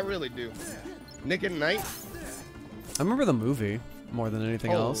 I really do. Nick at Night? I remember the movie more than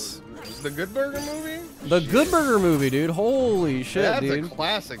anything else. The Good Burger movie? The Good Burger movie, dude. Holy shit, That's dude. a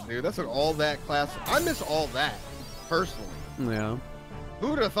classic, dude. That's what all that classic. I miss all that, personally. Yeah. Who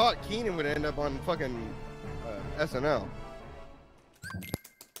would have thought Keenan would end up on fucking SNL?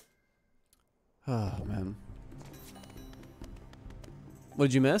 Oh man. What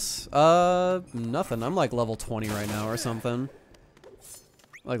did you miss? Nothing. I'm like level 20 right now or something.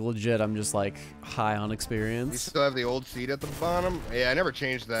 Like legit, I'm just like high on You experience. still have the old seat at the bottom? Yeah, I never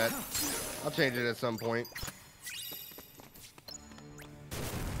changed that. I'll change it at some point.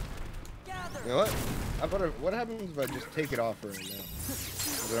 Gather. You know what? What happens if I just take it off right now?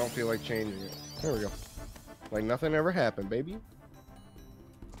 'Cause I don't feel like changing it. There we go. Like nothing ever happened, baby.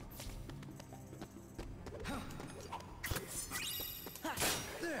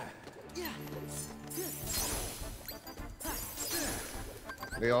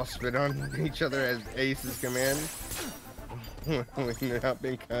 They all spit on each other as Ace's command. When they're not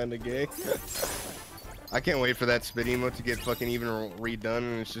being kinda gay. I can't wait for that spit emote to get fucking even redone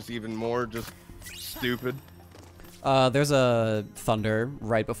and it's just even more just stupid. There's a thunder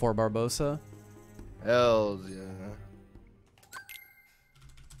right before Barbosa. Hells yeah.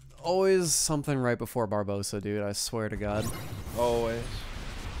 Always something right before Barbosa, dude. I swear to God. Always.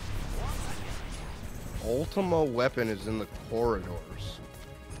 Ultima weapon is in the corridors.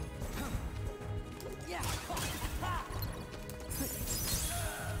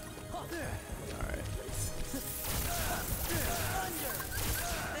 Alright.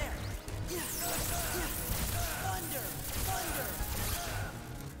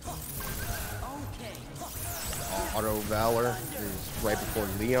 Auto Valor is right before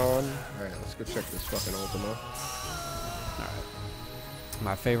Leon. Alright, let's go check this fucking Ultima.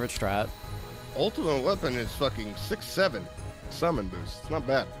 My favorite strat. Ultima weapon is fucking 6-7 summon boost. It's not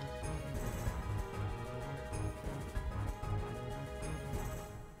bad.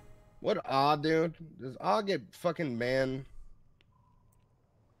 What dude? Does get fucking banned?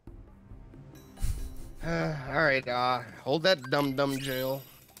 Alright, hold that dumb jail.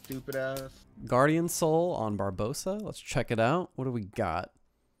 Stupid ass. Guardian Soul on Barbosa. Let's check it out. What do we got?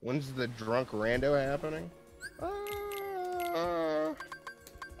 When's the drunk rando happening? I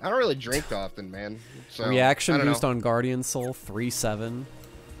don't really drink often, man. So, Reaction I don't boost know. on Guardian Soul 3-7.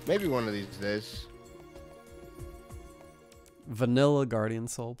 Maybe one of these days. Vanilla Guardian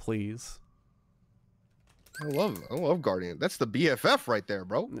Soul, please. I love Guardian. That's the BFF right there,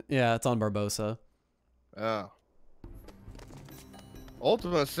 bro. Yeah, it's on Barbosa. Oh.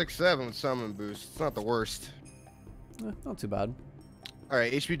 Ultima 6-7 with summon boost. It's not the worst. Not too bad. All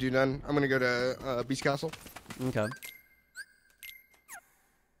right, HP do none. I'm gonna go to Beast Castle. Okay.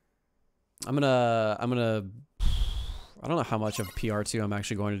 I'm gonna. I don't know how much of PR2 I'm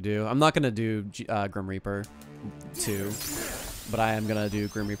actually going to do. I'm not gonna do Grim Reaper 2, but I am gonna do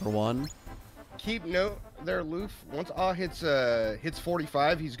Grim Reaper 1. Keep note there, Loof. Once hits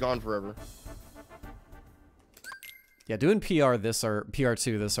 45, he's gone forever. Yeah, doing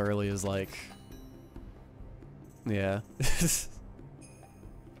PR2 this early is like, yeah,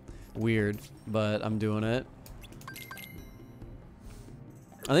 weird, but I'm doing it.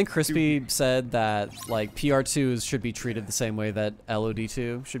 I think Crispy said that like PR2s should be treated the same way that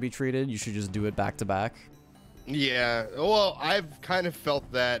LOD2 should be treated. You should just do it back to back. Yeah, well, I've kind of felt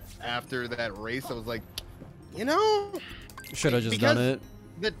that after that race. I was like, you know, Should have just done it.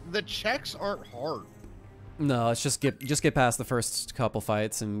 The checks aren't hard. No, it's just get past the first couple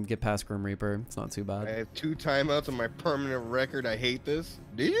fights and get past Grim Reaper. It's not too I bad. have 2 timeouts on my permanent record. I hate this.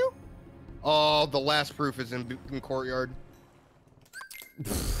 Do you? Oh, the last proof is in Courtyard.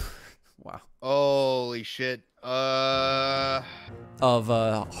 Wow. Holy shit. Of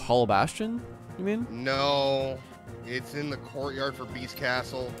Hollow Bastion, you mean? No. It's in the courtyard for Beast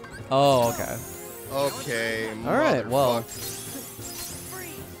Castle. Oh, okay. Okay. All right. Well.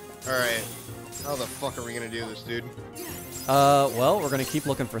 All right. How the fuck are we gonna do this, dude? Well, we're gonna keep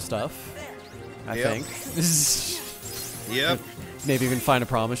looking for stuff. I think. Yep. Maybe we can find a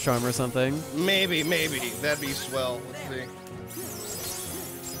promise charm or something. Maybe. That'd be swell. Let's see.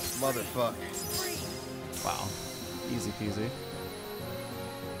 Motherfuck. Wow. Easy peasy.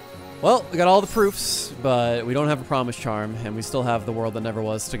 Well, we got all the proofs, but we don't have a promise charm, and we still have the world that never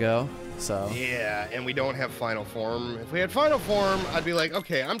was to go. So. Yeah, and we don't have final form. If we had final form, I'd be like,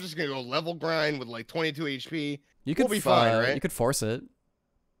 okay, I'm just gonna go level grind with like 22 HP. You could be fine, right? You could force it.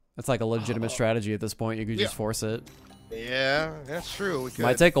 That's like a legitimate strategy at this point. You could just force it. Yeah, that's true. We could.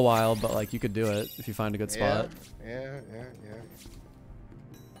 Might take a while, but like you could do it if you find a good spot. Yeah.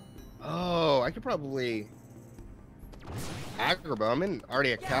 Oh, I could probably aggro, but I'm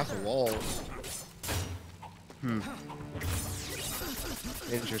already at castle walls.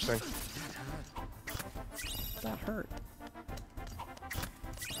 Interesting. That hurt.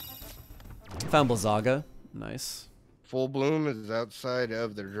 Found Blizzaga. Nice. Full Bloom is outside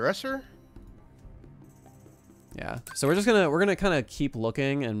of the dresser. Yeah. So we're gonna kind of keep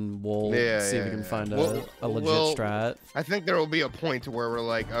looking, and we'll see if we can find a legit strat. I think there will be a point to where we're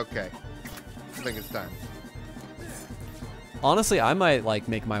like, okay, I think it's time. Honestly, I might like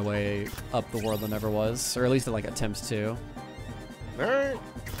make my way up the world that never was, or at least like attempt to. All right.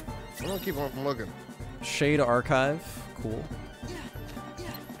 I'm gonna keep on looking. Shade Archive. Cool.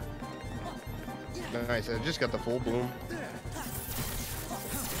 Nice. I just got the Full Bloom.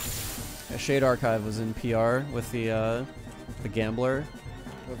 Yeah, Shade Archive was in PR with the gambler.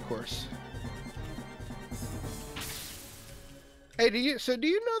 Of course. Hey, do you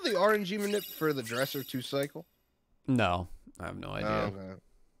know the RNG manip for the dresser 2 cycle? No, I have no idea. Okay.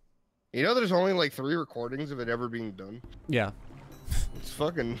 You know, there's only like 3 recordings of it ever being done. Yeah. It's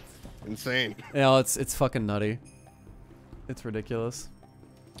fucking insane. Yeah, it's fucking nutty. It's ridiculous.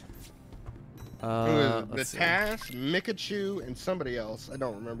 The Task, Mikachu, and somebody else. I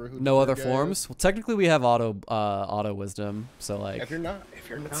don't remember who. No other forms. Well, technically we have auto wisdom, so like. If you're not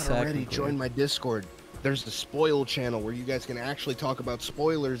already, join my Discord. There's the spoil channel where you guys can actually talk about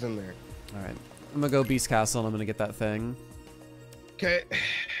spoilers in there. All right, I'm gonna go Beast Castle and I'm gonna get that thing. Okay.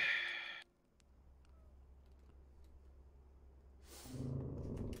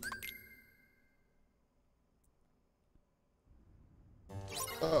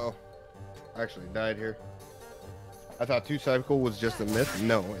 Uh-oh. Actually died here. I thought 2 cycle was just a myth.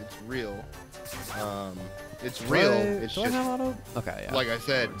 No, it's real. It's real. It's do just I have auto? Okay, yeah. like I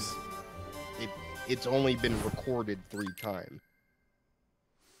said, it's only been recorded 3 times.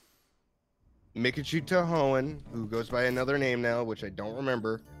 Mikachu Tahoen, who goes by another name now, which I don't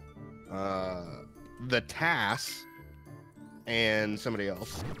remember. The Task, and somebody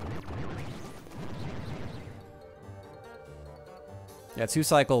else. Yeah, 2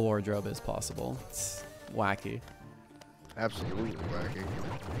 cycle wardrobe is possible. It's wacky. Absolutely wacky.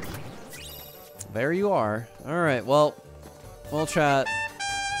 There you are. All right, well, chat.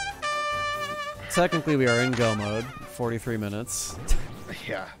 Technically, we are in go mode. 43 minutes.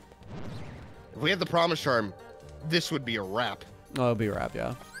 Yeah. If we had the promise charm, this would be a wrap. Oh, it'll be a wrap,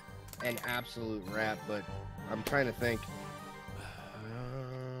 yeah. An absolute wrap, but I'm trying to think.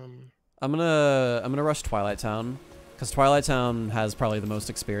 I'm gonna rush Twilight Town, because Twilight Town has probably the most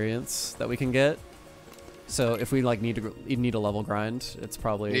experience that we can get. So if we like need a level grind, it's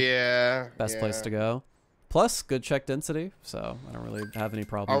probably best place to go. Plus, good check density, so I don't really have any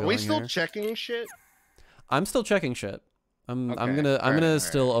problem. Are we still checking shit? I'm still checking shit. I'm gonna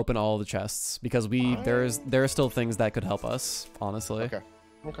still open all the chests because there are still things that could help us, honestly.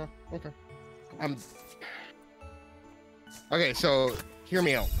 Okay. Okay, so hear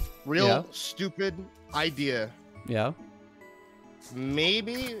me out. Real stupid idea. Yeah.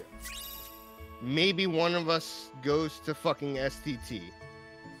 Maybe one of us goes to fucking STT.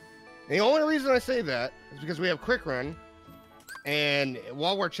 And the only reason I say that is because we have quick run, and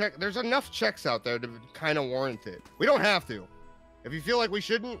while we're there's enough checks out there to kind of warrant it. We don't have to. If you feel like we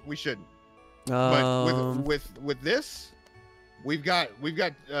shouldn't, we shouldn't. But with this, we've got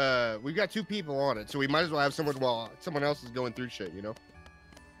 2 people on it, so we might as well have someone while someone else is going through shit, you know.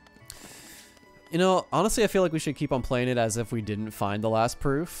 You know, honestly, I feel like we should keep on playing it as if we didn't find the last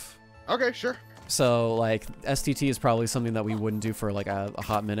proof. Okay, sure. So, like, STT is probably something that we wouldn't do for, like, a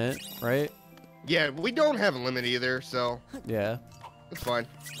hot minute, right? Yeah, we don't have a limit either, so... Yeah. It's fine.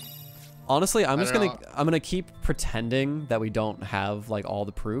 Honestly, I'm gonna keep pretending that we don't have, like, all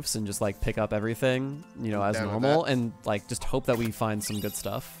the proofs and just, like, pick up everything, you know, as normal, and, like, just hope that we find some good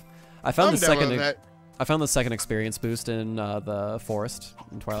stuff. I found the I found the second experience boost in the forest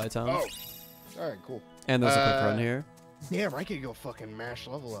in Twilight Town. Oh, all right, cool. And there's a quick run here. Damn, I could go fucking mash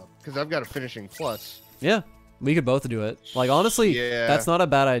level up because I've got a finishing plus. Yeah, we could both do it. Like, honestly, Yeah. that's not a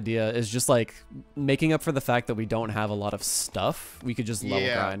bad idea. It's just, like, making up for the fact that we don't have a lot of stuff. We could just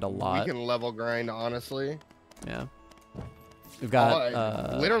level grind a lot. We can level grind, honestly. Yeah. We've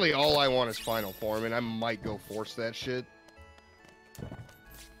got... literally all I want is Final Form, and I might go force that shit.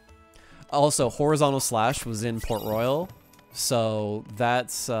 Also, Horizontal Slash was in Port Royal, so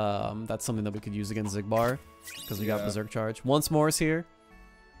that's something that we could use against Zigbar, because we got Berserk Charge. Once More is here.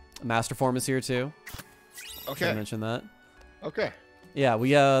 Master Form is here, too. Okay. Should I mention that? Okay.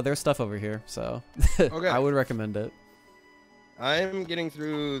 Yeah, there's stuff over here, so Okay. I would recommend it. I'm getting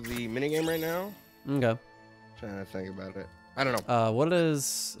through the minigame right now. Okay. Trying to think about it. I don't know. What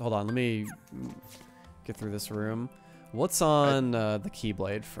is... Hold on, let me get through this room. What's on the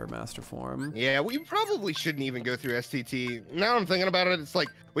Keyblade for Master Form? Yeah, we probably shouldn't even go through STT. Now I'm thinking about it, it's like,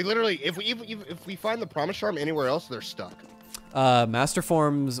 we literally, if we find the Promise Charm anywhere else, they're stuck. Master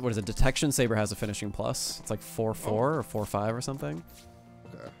Form's, what is it? Detection Saber has a finishing plus. It's like 4-4 or 4-5 or something.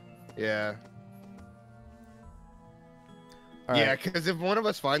 Okay. Yeah. All Yeah, right. because if one of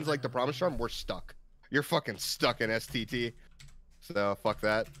us finds like the Promise Charm, we're stuck. You're fucking stuck in STT. So fuck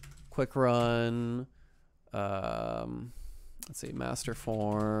that. Quick run. Let's see. Master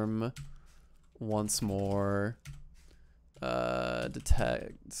Form. Once More.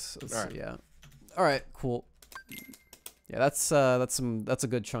 Detect. Let's see. Yeah. All right. Cool. Yeah, that's a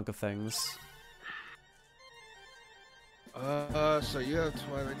good chunk of things. So you have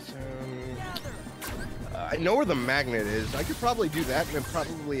Twilight Zone. I know where the magnet is. I could probably do that and then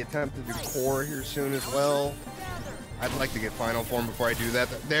probably attempt to do core here soon as well. I'd like to get Final Form before I do that.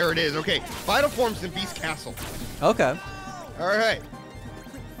 There it is. Okay, Final Form's in Beast Castle. Okay. All right.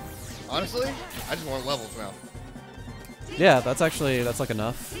 Honestly, I just want levels now. Yeah, that's like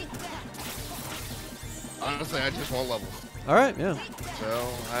enough. Honestly, I just want levels. All right. Yeah.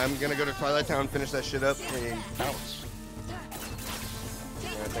 So I'm gonna go to Twilight Town, finish that shit up, and bounce.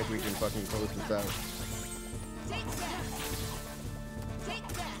 And I think we can fucking close this out.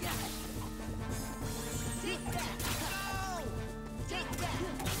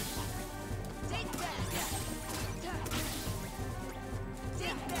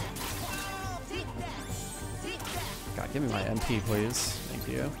 God, give me my MP, please. Thank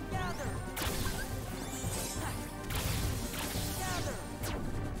you.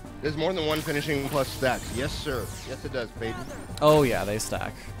 There's more than one finishing plus stack. Yes, sir. Yes, it does, baby. Oh yeah, they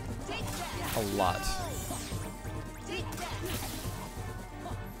stack a lot.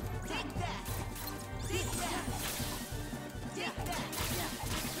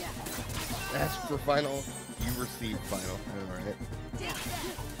 Ask for final, you receive final. All right.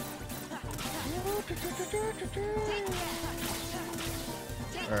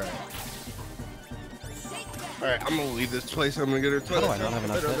 All right. All right, I'm gonna leave this place. I'm gonna get her. How do I not have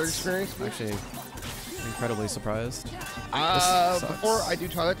enough hits? Experience. I'm actually incredibly surprised. Before I do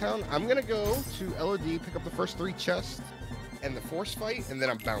Twilight Town, I'm gonna go to LOD, pick up the first 3 chests and the force fight, and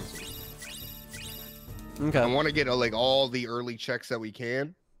then I'm bouncing. Okay. I want to get like all the early checks that we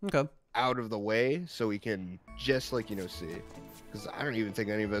can Okay. out of the way, so we can just like see. Because I don't even think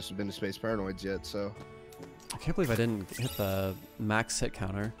any of us have been to Space Paranoids yet. So I can't believe I didn't hit the max hit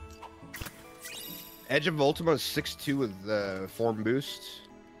counter. Edge of Ultima is 6-2 with the form boost.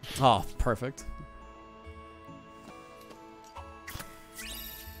 Oh, perfect.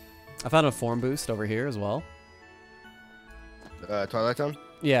 I found a form boost over here as well. Twilight Town.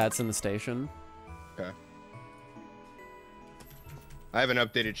 Yeah, it's in the station. Okay. I haven't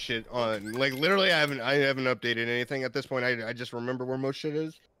updated shit on literally. I haven't updated anything at this point. I just remember where most shit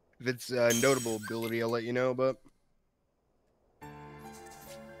is. If it's notable ability, I'll let you know. But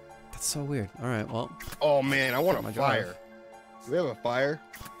That's so weird. All right, well. oh man, I want a my fire. drive. Do we have a fire?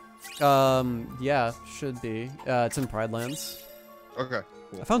 Yeah, should be. It's in Pride Lands. Okay.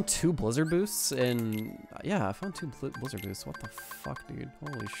 Cool. I found 2 blizzard boosts in. Yeah, I found 2 blizzard boosts. What the fuck, dude?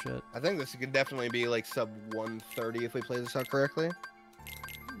 Holy shit. I think this could definitely be like sub 130 if we play this out correctly.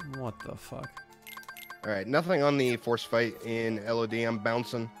 What the fuck? All right, nothing on the force fight in LOD. I'm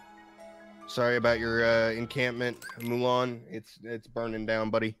bouncing. Sorry about your encampment, Mulan. It's burning down,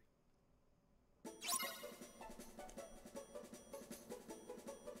 buddy.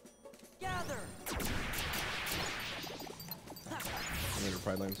 Gather. I'm gonna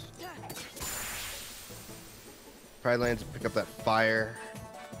Pride Lands. Pride Lands, pick up that fire.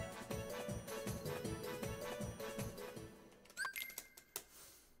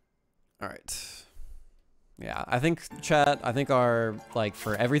 All right. Yeah, I think, chat, I think our, like,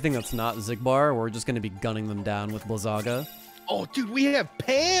 for everything that's not Zigbar, we're just going to be gunning them down with Blizzaga. Oh, dude, we have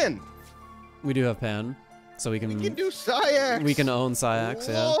Pan! We do have Pan, so we can do Syax! We can own Syax,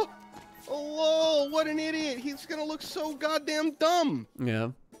 yeah. Oh, what an idiot! He's gonna look so goddamn dumb!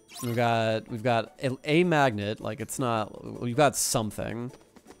 Yeah. We've got a magnet, like, it's not, we've got something.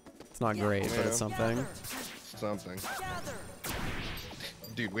 It's not great, but it's something. Something.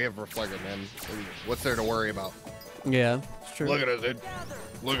 Dude, we have Reflector, man. What's there to worry about? Yeah, it's true. Look at us, dude.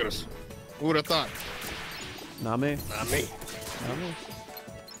 Look at us. Who would have thought? Not me. Not me. Not me.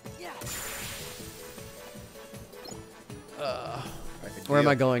 Where am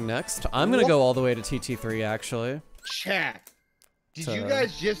I going next? I'm gonna go all the way to TT3, actually. Chat. Did you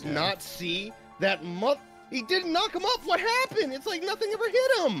guys just not see that he didn't knock him up? What happened? It's like nothing ever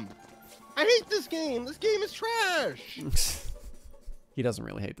hit him. I hate this game. This game is trash. He doesn't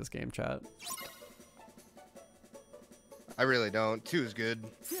really hate this game, chat. I really don't. 2 is good.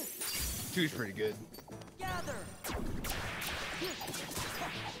 2 is pretty good. Gather.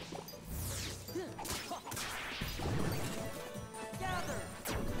 Gather.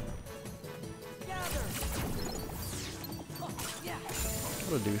 Gather.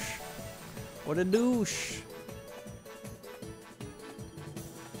 What a douche. What a douche.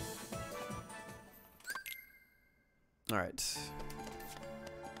 All right.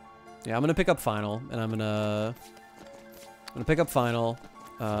 Yeah, I'm gonna pick up Final, and I'm gonna pick up Final.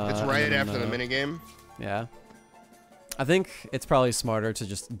 It's right after the minigame. Yeah. I think it's probably smarter to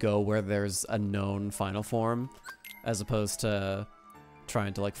just go where there's a known Final form, as opposed to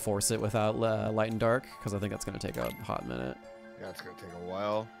trying to like force it without light and dark, because I think that's gonna take a hot minute. Yeah, it's gonna take a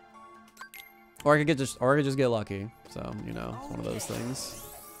while. Or I could just get lucky. So you know, it's one of those things.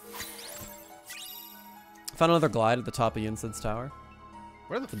 Found another glide at the top of Yinsid's tower.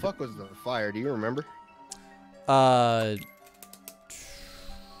 Where the fuck was the fire? Do you remember? Let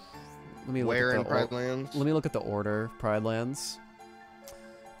me look Where at in Pride Lands? Let me look at the order. Pride Lands.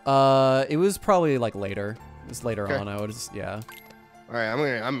 It was probably like later. It was later on. I would just, yeah. All right,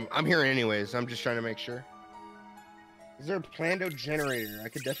 I'm here anyways. I'm just trying to make sure. Is there a Plando generator? I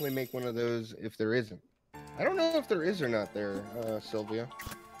could definitely make one of those if there isn't. I don't know if there is or not there, Sylvia.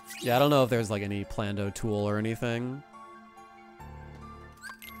 Yeah, I don't know if there's like any Plando tool or anything.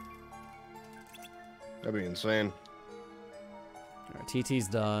 That'd be insane. Alright, TT's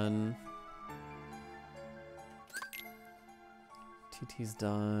done. TT's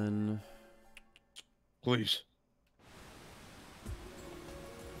done. Please.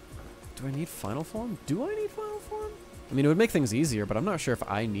 Do I need Final Form? Do I need Final Form? I mean, it would make things easier, but I'm not sure if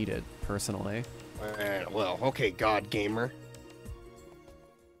I need it, personally. Well, okay, God Gamer. I'm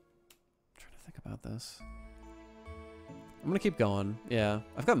trying to think about this. I'm gonna keep going. Yeah,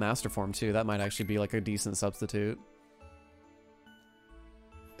 I've got Master Form too. That might actually be like a decent substitute.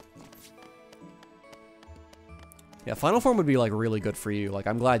 Yeah, Final Form would be like really good for you. Like,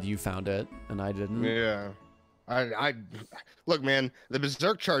 I'm glad you found it and I didn't. Yeah. I look, man, the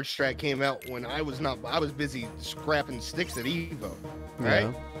Berserk Charge strat came out when I was busy scrapping sticks at Evo, right?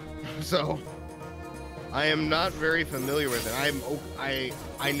 Yeah. So I am not very familiar with it.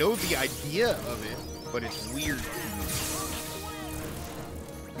 I know the idea of it, but it's weird.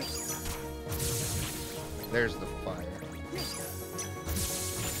 There's the fire.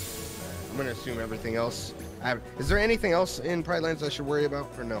 I'm gonna assume everything else. Is there anything else in Pride Lands I should worry about,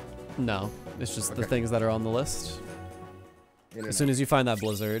 or no? No, it's just the things that are on the list. As soon as as you find that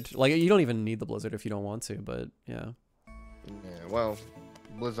blizzard, like, you don't even need the blizzard if you don't want to, but yeah. Yeah, well,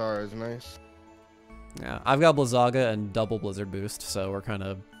 Blizzard is nice. Yeah, I've got Blizzaga and double blizzard boost, so we're kind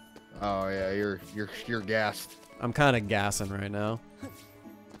of. Oh yeah, you're gassed. I'm kind of gassing right now.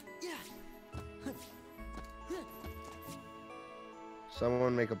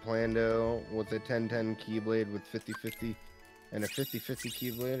 Someone make a Plando with a 10-10 Keyblade with 50-50 and a 50-50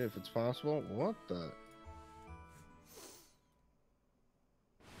 Keyblade if it's possible. What the?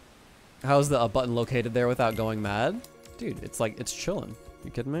 How's the button located there without going mad? Dude, it's like, it's chilling. You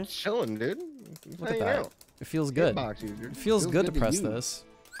kidding me? It's chilling, dude. Look at that. It feels good. It feels good to press this.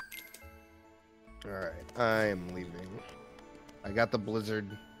 Alright, I am leaving. I got the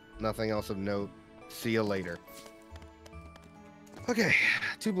blizzard. Nothing else of note. See you later. Okay,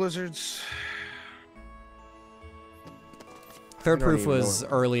 2 blizzards. Third proof was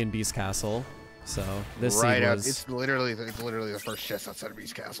early in Beast Castle, so this right out. was... It's literally the first chest outside of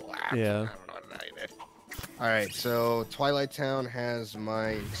Beast Castle. Yeah. I don't know either. All right, so Twilight Town has my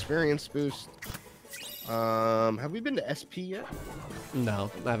experience boost. Have we been to SP yet?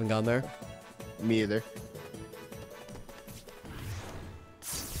 No, I haven't gone there. Me either.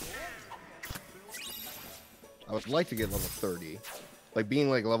 I would like to get level 30. Like being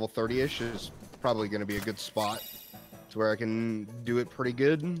like level 30-ish is probably going to be a good spot to where I can do it pretty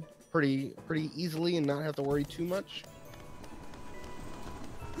good, pretty easily, and not have to worry too much.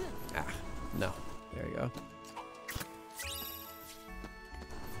 Ah, no. There you go.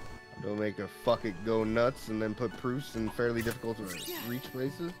 Don't make a fuck it go nuts and then put proofs in fairly difficult to reach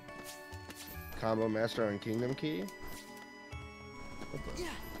places. Combo master on Kingdom Key. What the?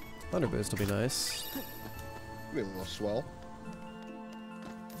 Thunder boost will be nice. Be a little swell.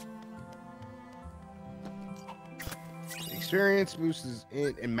 The experience boost is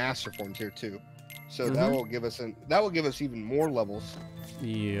in master forms here too, so that will give us even more levels.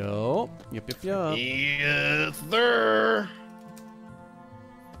 Yup. Yep. Yes, sir.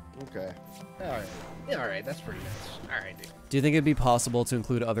 Okay. Alright. Yeah, alright. That's pretty nice. Alright, dude. Do you think it'd be possible to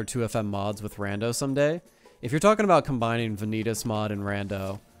include other 2FM mods with Rando someday? If you're talking about combining Vanitas mod and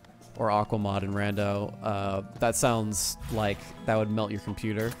Rando, or Aqua mod and Rando, that sounds like that would melt your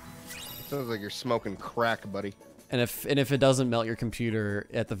computer. It sounds like you're smoking crack, buddy. And if it doesn't melt your computer,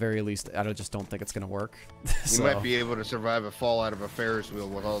 at the very least, I just don't think it's gonna work. You might be able to survive a fall out of a Ferris wheel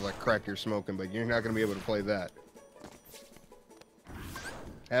with all that crack you're smoking, but you're not gonna be able to play that.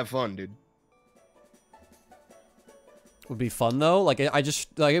 Have fun, dude. Would be fun though. Like it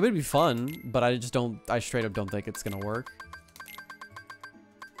would be fun, but I straight up don't think it's gonna work.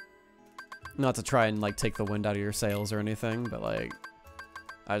 Not to try and like take the wind out of your sails or anything, but like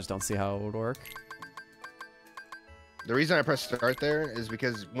I just don't see how it would work. The reason I press start there is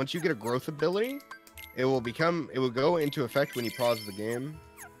because once you get a growth ability, it will go into effect when you pause the game.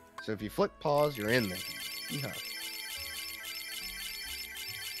 So if you flick pause, you're in there. Yeah.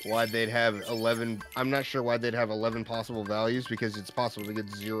 Why they'd have 11, I'm not sure why they'd have 11 possible values, because it's possible to get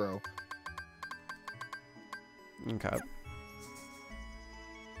 0. Okay.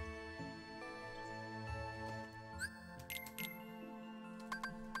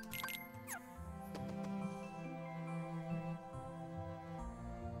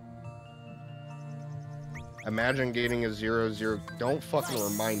 Imagine getting a 0-0. Don't fucking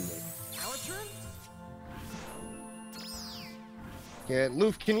remind me. Our turn? Yeah,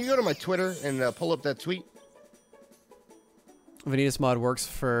 Loof, can you go to my Twitter and pull up that tweet? Vanitas mod works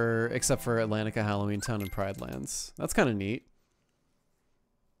except for Atlantica, Halloween Town, and Pride Lands. That's kind of neat.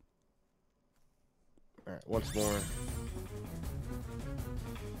 Alright, once more.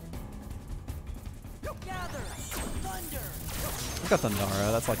 Gather! Thunder! I got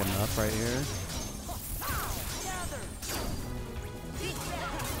Thundara. That's like enough right here. Gather!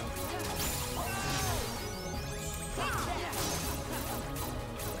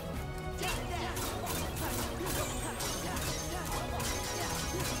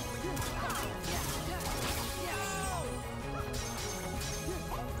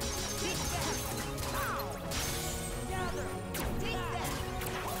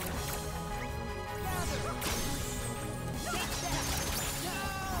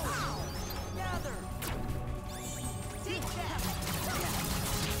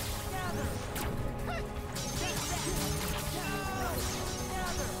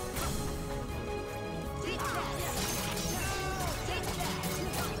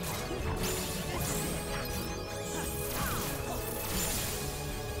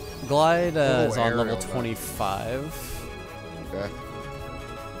 Glide is on level aerial, 25. Okay.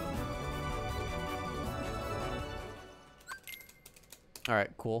 All right,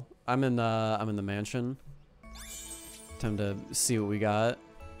 cool. I'm in the mansion. Time to see what we got.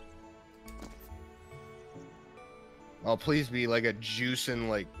 Oh, please be like a juicing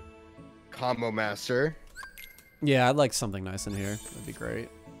like combo master. Yeah, I'd like something nice in here. That'd be great.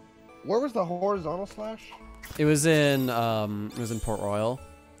 Where was the horizontal slash? It was in Port Royal.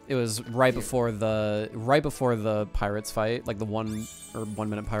 It was right before the pirates fight, like the 1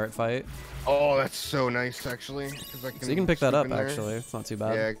 minute pirate fight. Oh, that's so nice, actually. So you can pick that up, actually. It's not too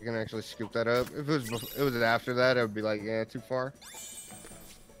bad. Yeah, I can actually scoop that up. If it was after that, I would be like, yeah, too far.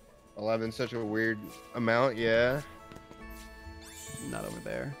 11, such a weird amount, yeah. Not over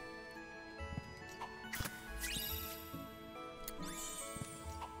there.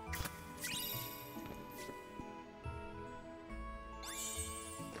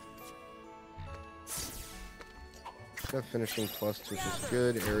 Got finishing plus, which is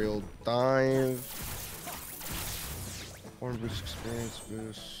good. Aerial dive. Horn boost, experience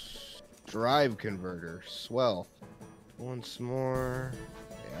boost. Drive converter. Swell. Once more.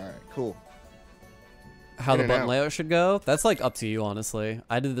 Yeah, alright, cool. How the button layout should go? That's like up to you, honestly.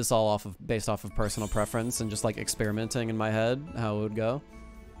 I did this all based off of personal preference and just like experimenting in my head how it would go.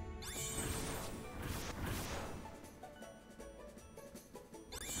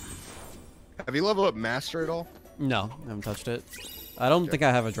 Have you leveled up Master at all? No, I haven't touched it. I don't think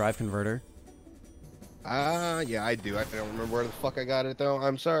I have a drive converter. Yeah, I do. I don't remember where the fuck I got it though.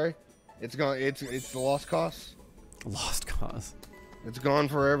 I'm sorry. It's gone. It's the lost cause. Lost cause. It's gone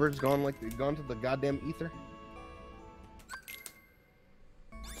forever. It's gone gone to the goddamn ether.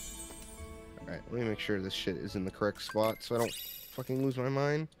 All right, let me make sure this shit is in the correct spot so I don't fucking lose my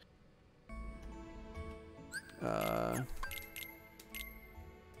mind.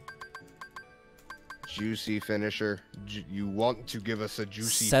 Juicy finisher. You want to give us a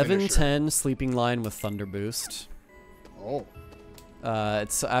juicy 710 sleeping line with thunder boost. Oh.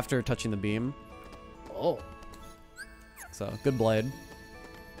 It's after touching the beam. Oh. So good blade.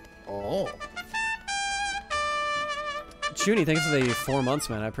 Oh. Junie, thanks for the 4 months,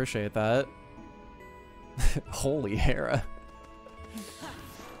 man. I appreciate that. Holy Hera.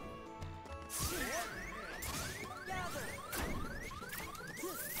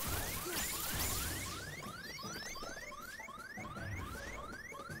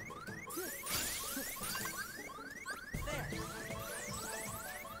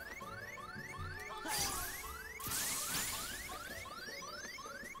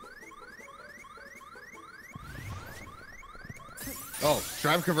 Oh,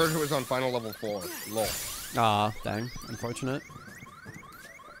 drive converter was on final level 4. Lol. Ah, dang. Unfortunate.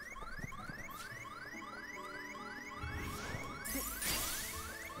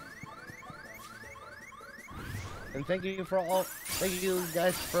 And thank you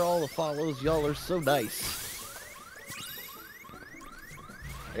guys for all the follows. Y'all are so nice.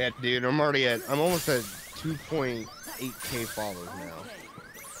 Yeah, dude, I'm almost at 2.8k followers now.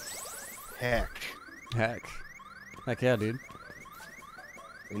 Heck. Heck yeah, dude.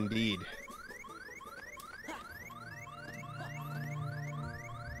 Indeed.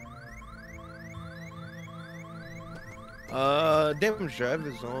 Damage drive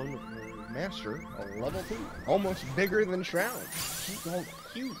is on Master, a level 2. Almost bigger than Shroud. She's all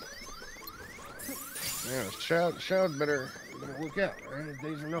cute. Yeah, Shroud better look out. Right? His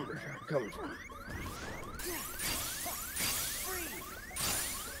days are numbered. Coming for him.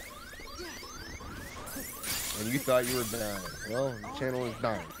 And you thought you were dying. Well, the channel is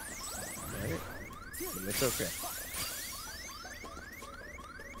dying. Right? But it's okay.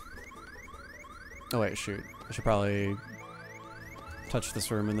 Oh wait, shoot. I should probably touch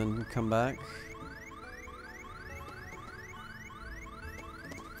this room and then come back.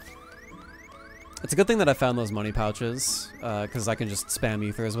 It's a good thing that I found those money pouches, because I can just spam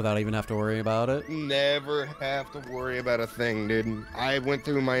ethers without even have to worry about it. Never have to worry about a thing, dude. I went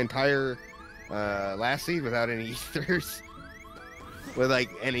through my entire last seed without any ethers. Without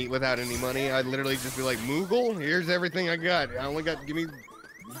any money. I'd literally just be like, Moogle, here's everything I got. I only got,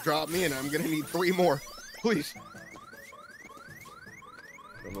 drop me and I'm gonna need 3 more. Please.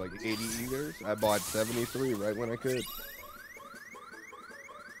 I'm like 80 ethers. I bought 73 right when I could.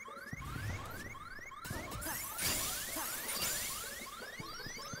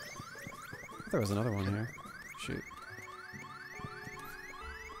 There was another one here. Shoot.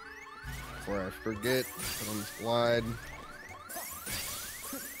 Before I forget, put on the slide.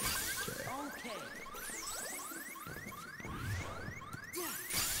 Okay.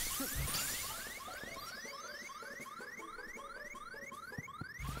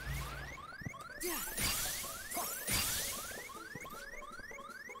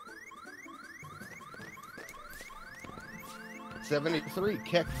 73,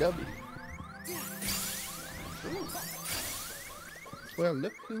 KH2FM. Well,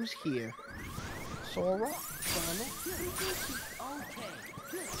 look who's here. Sora.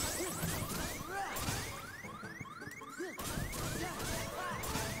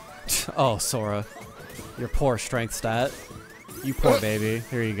 Oh, Sora. Your poor strength stat. You poor baby.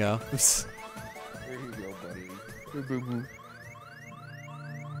 Here you go. Here you go, buddy. Boo-boo.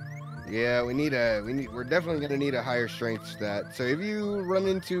 Yeah, we're definitely gonna need a higher strength stat. So have you run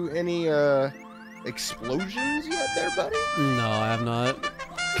into any explosions yet there, buddy? No, I have not.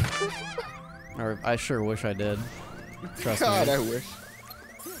 Or I sure wish I did. Trust God, me. I wish.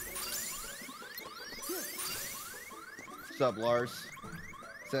 What's up, Lars?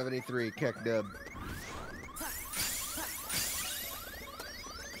 73, KH2FM.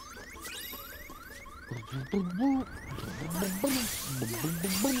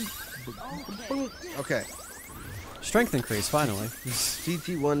 Okay. Strength increase, finally.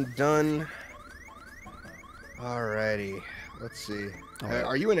 CT1 done. Alrighty. Let's see. Alright.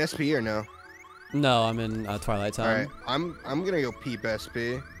 Are you in SP or no? No, I'm in Twilight Time. Alright. I'm gonna go peep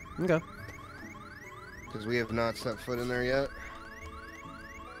SP. Okay. Because we have not set foot in there yet.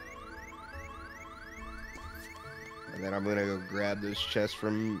 And then I'm gonna go grab this chest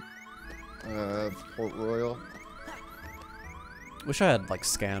from Port Royal. Wish I had like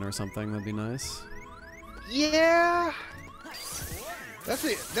scan or something. That'd be nice. Yeah. That's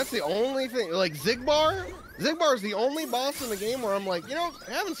the only thing. Like Zigbar is the only boss in the game where I'm like, you know,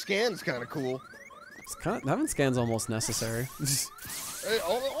 having scans kind of cool. It's kind of, having scan's almost necessary.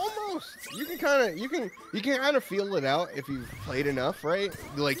 Almost. You can kind of feel it out if you've played enough, right?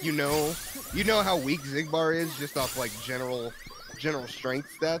 Like you know how weak Zigbar is just off like general strength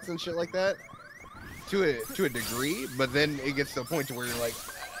stats and shit like that. To a degree, but then it gets to a point to where you're like,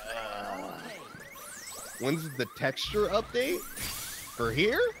 when's the texture update for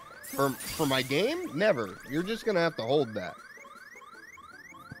here? For my game? Never. You're just gonna have to hold that.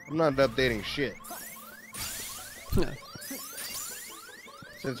 I'm not updating shit.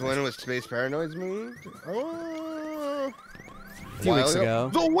 Since when was Space Paranoids moved? A few weeks ago.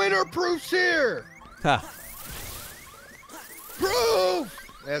 The winner proof's here! Ha. Proof!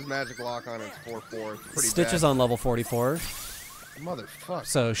 It has magic lock on it. It's 4/4. It's pretty Stitch is bad. on level 44. Motherfucker.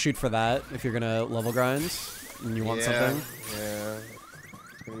 So shoot for that if you're gonna level grind and you want something. Yeah.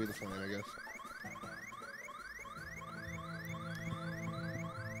 It's gonna be the plan, I guess.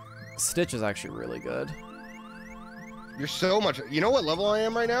 Stitch is actually really good. You're so much. You know what level I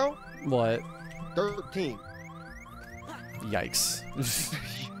am right now? What? 13. Yikes.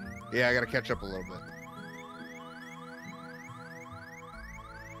 Yeah, I gotta catch up a little bit.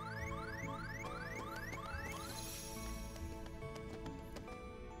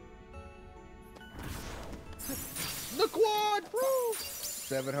 The quad, bro.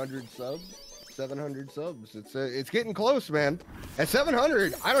 700 subs. 700 subs. It's getting close, man. At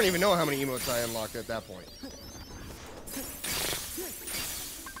 700, I don't even know how many emotes I unlocked at that point.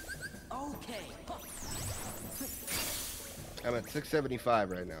 Okay. I'm at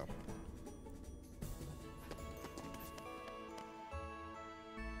 675 right now.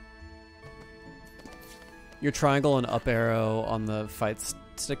 Your triangle and up arrow on the fight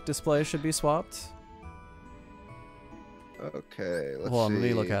stick display should be swapped. Okay, let's Hold on, let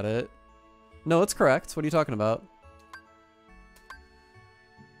me look at it. No, it's correct. What are you talking about?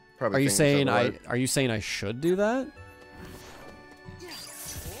 Probably Are you saying otherwise. are you saying I should do that?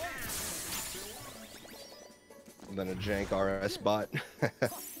 Than a jank RS bot.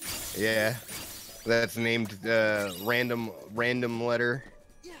 Yeah, that's named random letter.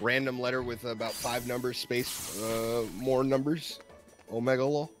 Random letter with about 5 numbers, space, more numbers. Omega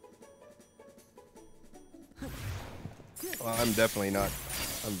lol. Well, I'm definitely not.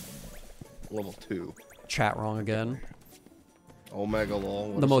 I'm level 2. Chat wrong again. Omega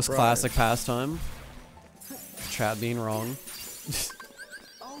lol. What The a most surprise. classic pastime. Chat being wrong.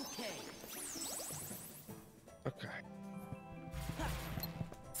 Okay. Okay.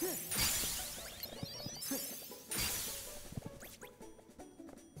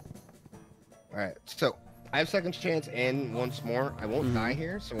 Alright, so I have second chance and once more. I won't die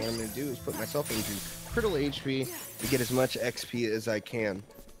here, so what I'm going to do is put myself into critical HP to get as much XP as I can.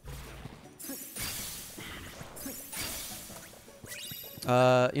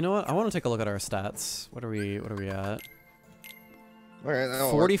 You know what? I want to take a look at our stats. What are we at? Alright, that'll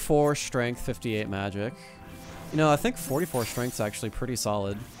work. 44 strength, 58 magic. You know, I think 44 strength's actually pretty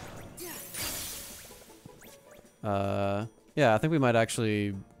solid. Yeah, I think we might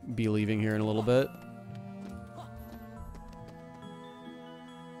actually be leaving here in a little bit.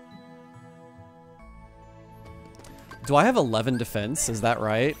 Do I have 11 defense? Is that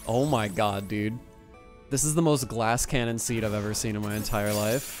right? Oh my god, dude. This is the most glass cannon seed I've ever seen in my entire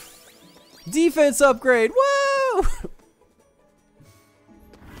life. Defense upgrade! Woo!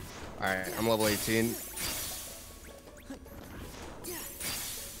 Alright, I'm level 18.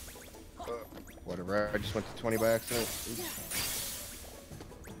 Whatever, I just went to 20 by accident. Oops.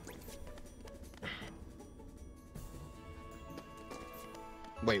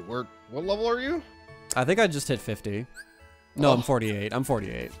 Wait, what level are you? I think I just hit 50. No, Oh. I'm 48. I'm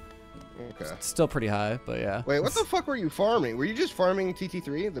 48. Okay. Still pretty high, but yeah. Wait, what the fuck were you farming? Were you just farming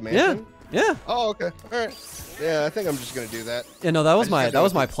TT3, the mansion? Yeah. Oh, okay. Alright. Yeah, I think I'm just gonna do that. Yeah, no, that was just my got that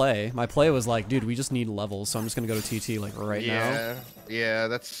was done my with play. My play was like, dude, we just need levels, so I'm just gonna go to TT like right now. Yeah, yeah,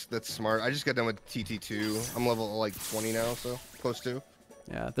 that's smart. I just got done with TT2. I'm level like 20 now, so close to.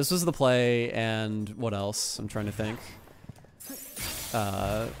 Yeah, this was the play, and what else? I'm trying to think.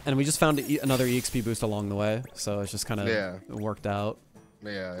 And we just found another EXP boost along the way, so it's just kind of worked out.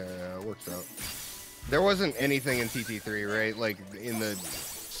 Yeah, it works out. There wasn't anything in TT3, right? Like in the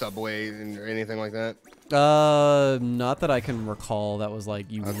subway or anything like that? Not that I can recall that was like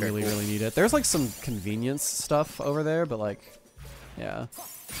you really need it. There's like some convenience stuff over there, but like, yeah,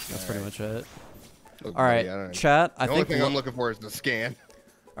 that's pretty much it. Look, All right, buddy, I don't know. chat. The only thing I'm looking for is the scan.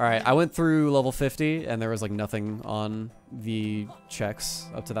 All All right, I went through level 50 and there was like nothing on the checks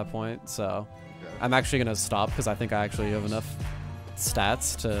up to that point, so Okay. I'm actually gonna stop because I think I actually have enough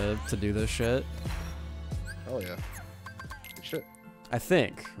stats to do this shit. Oh yeah. Good shit. I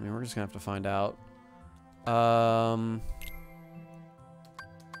think. I mean, we're just gonna have to find out. Alright.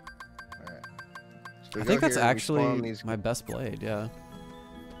 So we I think go that's here, we spawn actually these- my best blade. Yeah.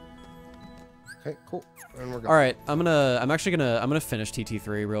 Okay, cool. And we're All right, I'm gonna finish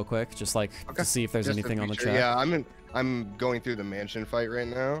TT3 real quick, just like Okay. to see if there's Just anything to on the be sure. check. Yeah, I'm going through the mansion fight right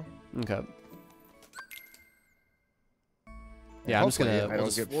now. Okay. Yeah, I'm just Hopefully gonna I don't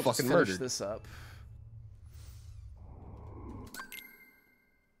just, get we'll just fucking finish murdered. this up.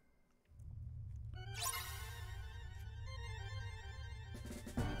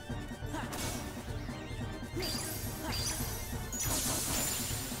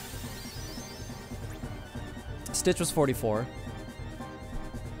 Stitch was 44.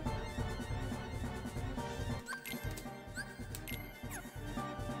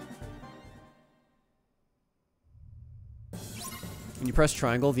 When you press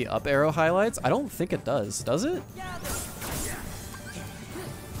triangle, the up arrow highlights? I don't think it does. Does it?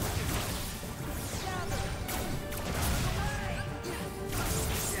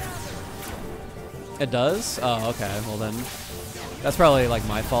 It does? Oh, okay. Well then, that's probably like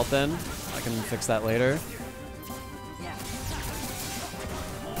my fault then. I can fix that later.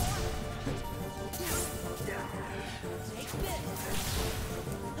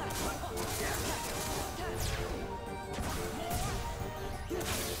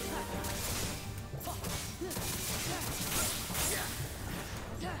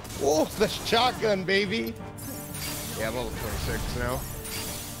 Oh, the shotgun, baby. Yeah, I'm level 26 now.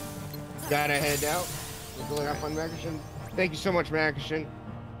 Gotta head out. We're going off on Macushin. Thank you so much, Macushin.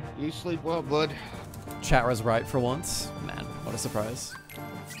 You sleep well, bud. Chat was right for once. Man, what a surprise.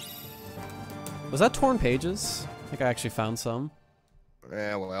 Was that torn pages? I think I actually found some.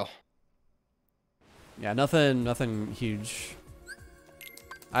 Yeah, well. Yeah, nothing huge.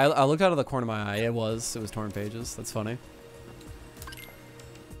 I looked out of the corner of my eye. It was torn pages. That's funny.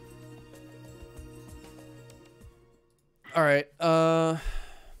 All right.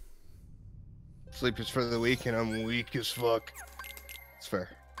 Sleep is for the weak, and I'm weak as fuck. It's fair.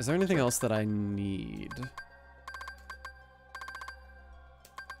 Is there anything else that I need?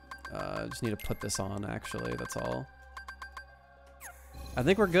 I just need to put this on, actually, that's all. I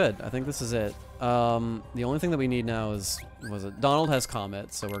think we're good. I think this is it. The only thing that we need now is, was it? Donald has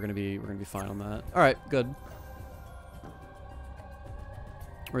Comet, so we're gonna be fine on that. All right, good.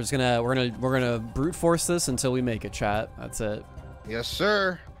 We're gonna brute force this until we make it, chat. That's it. Yes,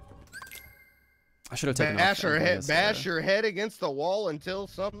 sir. I should have taken Bash off. bash your head against the wall until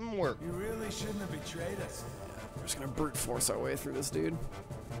something works. You really shouldn't have betrayed us. We're just gonna brute force our way through this dude.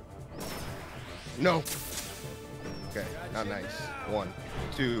 No. Okay, not nice. 1,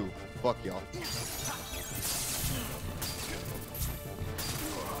 2, fuck y'all.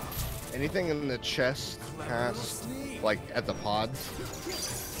 Anything in the chest past, like, at the pods?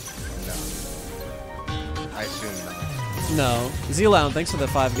 No. I assume not. No. Z-Lounge, thanks for the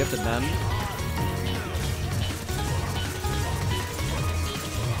 5 gifted, man.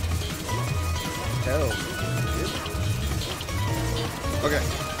 Hell. Okay.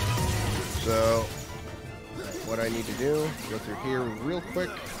 So, what I need to do, go through here real quick.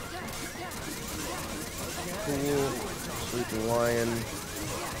 Cool. Sleeping Lion.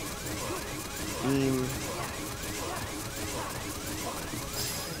 Beam.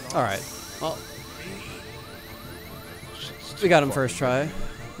 Alright. Well, we got him first try.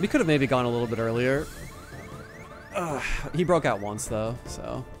 We could have maybe gone a little bit earlier. He broke out once, though,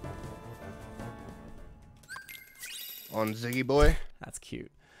 so. On Ziggy Boy. That's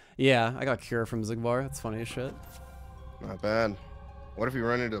cute. Yeah, I got Cure from Zigbar. That's funny as shit. Not bad. What if you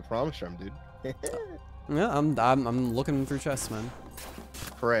run into the Promise Charm, dude? Yeah, I'm looking through chests, man.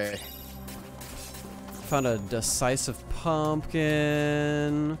 Pray. Found a Decisive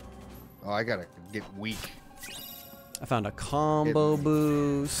Pumpkin. Oh, I gotta get weak. I found a combo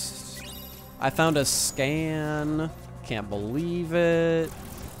boost. I found a scan. Can't believe it.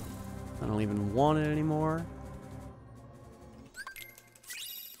 I don't even want it anymore.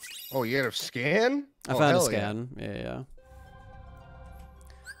 Oh, you got a scan? I Oh, found a hell scan. Yeah.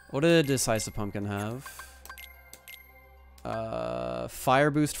 What did Decisive Pumpkin have? Fire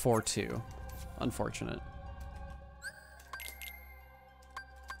boost 4-2. Unfortunate.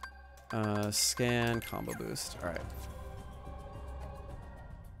 Scan, combo boost. Alright.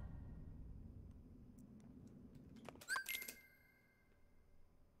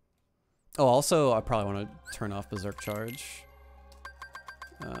 Oh, also, I probably want to turn off Berserk Charge.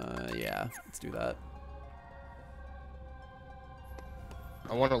 Yeah, let's do that.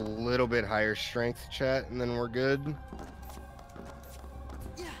 I want a little bit higher strength, chat, and then we're good.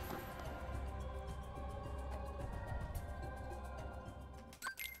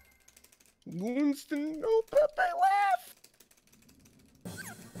 Winston, oh, Pepe laugh!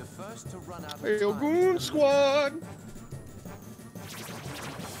 The first to run out of Hey, yo, time. Goon Squad!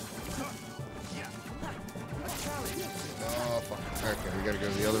 Oh, fuck. Okay, we gotta go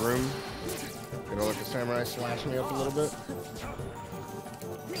to the other room. Gonna let the samurai slash me up a little bit.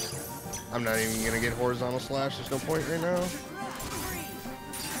 I'm not even gonna get horizontal slash, there's no point right now.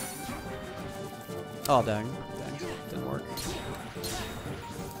 Oh, dang. Dang. Didn't work.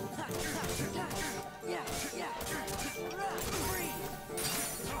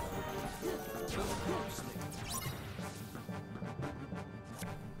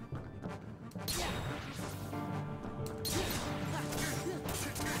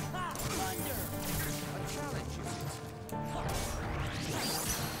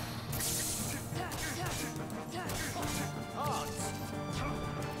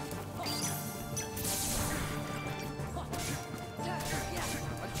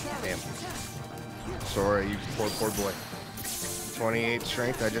 Damn. Sorry, you poor boy. 28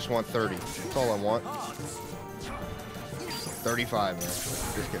 strength, I just want 30. That's all I want. 35, man.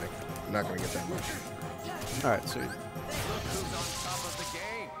 Just kidding. I'm not gonna get that much. Alright, sweet. Who's on top of the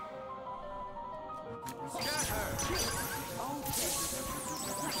game?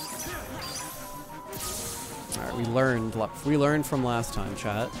 Alright, we learned from last time,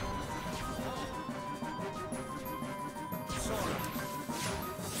 chat.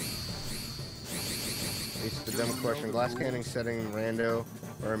 The dumb question. Glass cannon setting rando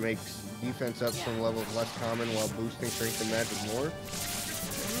or it makes defense up from levels less common while boosting strength and magic more.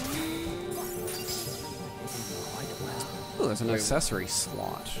 Ooh, there's an accessory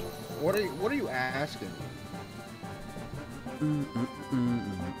slot. What are you asking?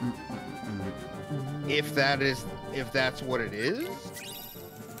 If that's what it is?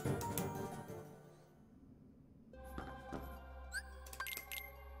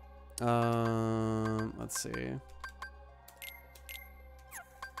 Let's see.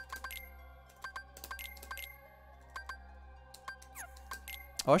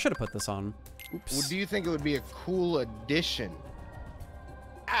 Oh, I should have put this on. Oops. Well, do you think it would be a cool addition?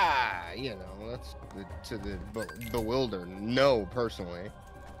 You know, that's to the bewilder. No, personally.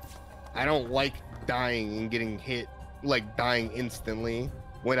 I don't like dying and getting hit, like dying instantly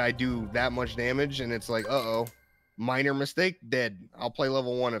when I do that much damage and it's like, uh-oh, minor mistake, dead. I'll play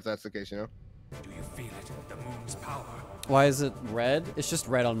level 1 if that's the case, you know? Do you feel it? The moon's power. Why is it red? It's just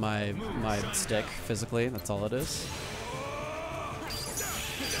red on my stick, physically. That's all it is.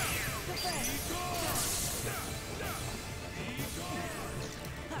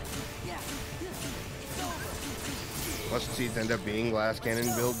 Must seeds end up being glass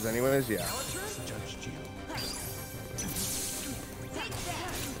cannon builds anyways, yeah.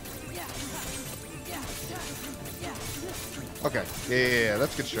 Okay, yeah,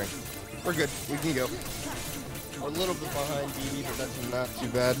 that's good strength. We're good, we can go. We're a little bit behind BB, but that's not too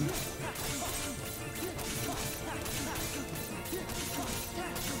bad.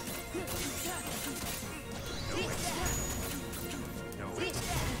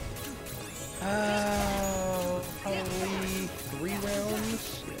 Probably 3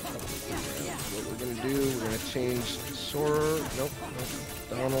 rounds. Yeah, probably 3 rounds. What we're gonna do, we're gonna change Sora, nope,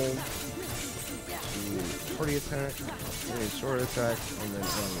 Donald to party attack, and Sora attack, and then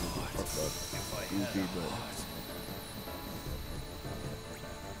fuck up. Goofy, but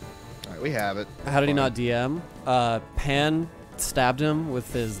alright, we have it. How did he Fine. not DM? Pan stabbed him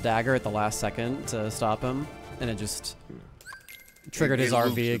with his dagger at the last second to stop him, and it just triggered his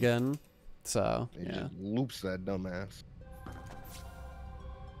loops RV him. again. So, It yeah. just loops that dumbass.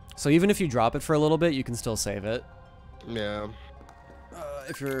 So even if you drop it for a little bit, you can still save it. Yeah.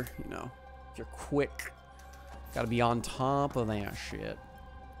 If you're, you know, if you're quick. Gotta be on top of that shit.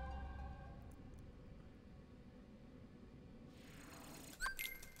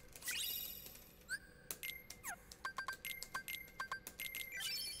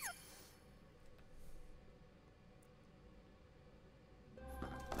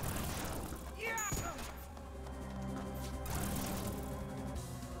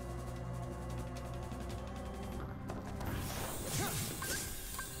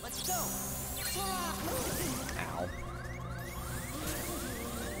 Let's go. Ow.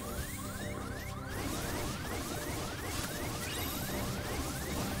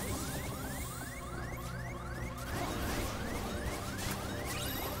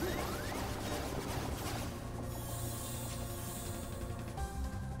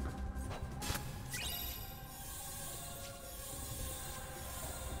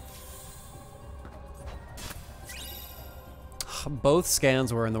 Both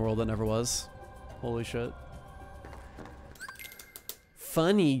scans were in the world that never was. Holy shit.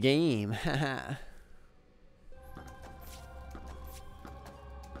 Funny game. Haha.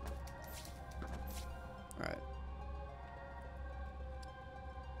 Alright.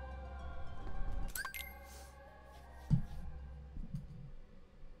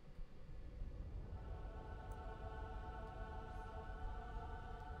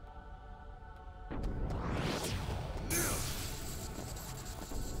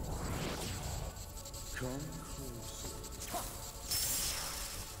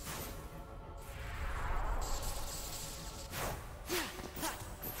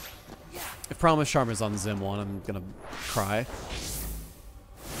 If Promise Charm is on Zim 1, I'm gonna cry. I'd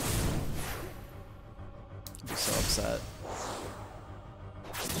be so upset.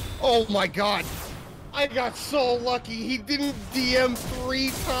 Oh my god! I got so lucky. He didn't DM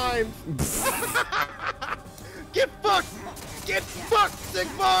 3 times. Get fucked! Get fucked,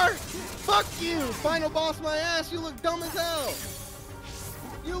 Sigmar! Fuck you! Final boss my ass. You look dumb as hell.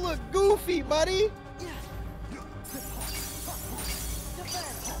 You look goofy, buddy.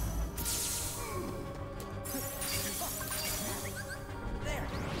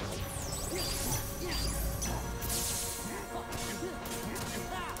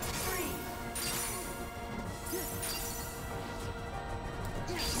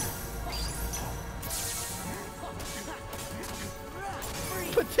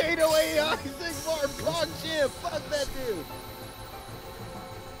 Potato AI Sigmar Bog Jim! Fuck that dude!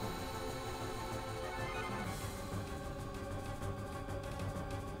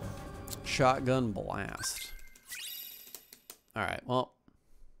 Shotgun blast. Alright, well.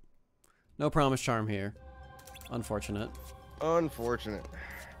 No Promise Charm here. Unfortunate. Unfortunate.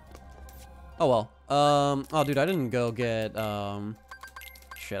 Oh well. Oh dude, I didn't go get,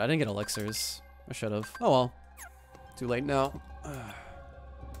 shit, I didn't get elixirs. I should've. Oh well. Too late now.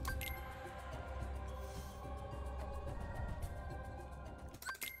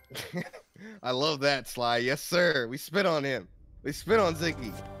 I love that, Sly. Yes, sir. We spit on him. We spit on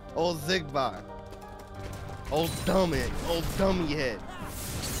Ziggy. Old Zigbar. Old dummy. Old dummy head.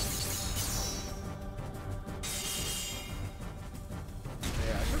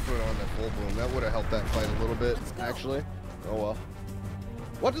 Yeah, I should put on that full bloom. That would have helped that fight a little bit, actually. Oh well.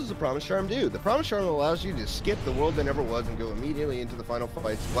 What does the Promise Charm do? The Promise Charm allows you to skip the world that never was and go immediately into the final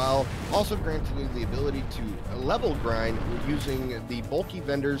fights, while also granting you the ability to level grind using the bulky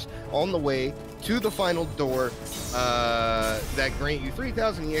vendors on the way to the final door that grant you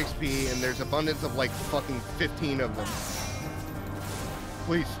 3,000 EXP, and there's abundance of like fucking 15 of them.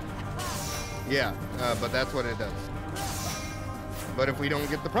 Please. Yeah, but that's what it does. But if we don't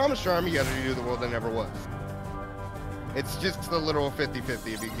get the Promise Charm, you gotta do the world that never was. It's just the literal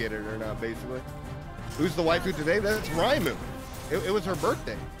 50-50 if you get it or not, basically. Who's the waifu today? That's Raimu. It was her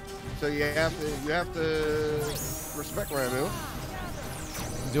birthday, so you have to respect Raimu.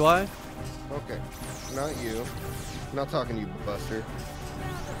 Do I? Okay, not you. I'm not talking to you, Buster.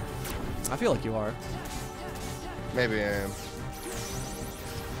 I feel like you are. Maybe I am.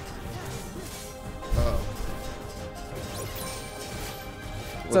 Uh-oh.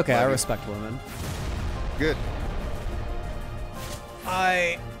 It's okay. I respect women. Good.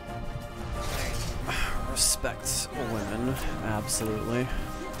 I respect women, absolutely.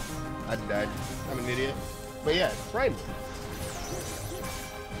 I died. I'm an idiot. But yeah, it's right.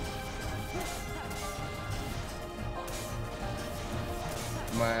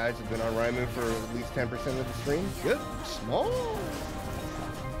 My eyes have been on Raimu for at least 10% of the stream. Good. Small.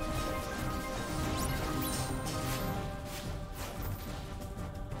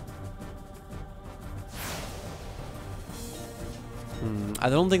 I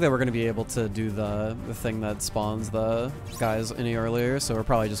don't think that we're going to be able to do the thing that spawns the guys any earlier, so we're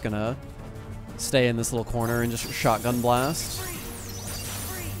probably just going to stay in this little corner and just shotgun blast.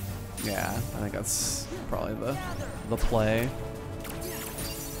 Yeah, I think that's probably the play.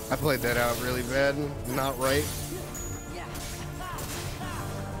 I played that out really bad. Not right.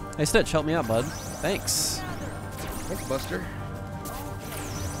 Hey Stitch, help me out, bud. Thanks. Thanks, Buster.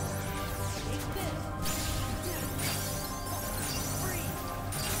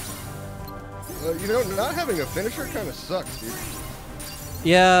 You know, not having a finisher kind of sucks, dude.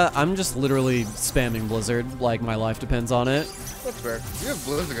 Yeah, I'm just literally spamming Blizzard like my life depends on it. That's fair. You have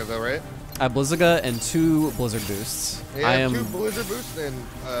Blizziga though, right? I have Blizziga and 2 Blizzard boosts. Yeah, I am 2 Blizzard boosts and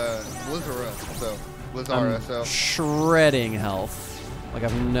Blizzara, so. Shredding health. Like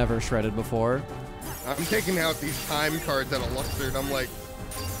I've never shredded before. I'm taking out these time cards out of Luxord. I'm like,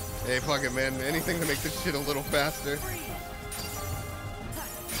 hey, fuck it, man. Anything to make this shit a little faster.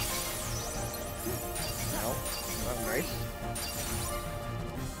 Ow. Not nice.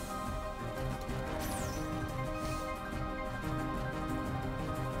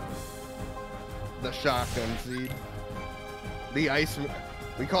 The shotgun seed. The ice.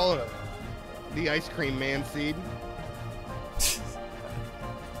 We call it the ice cream man seed.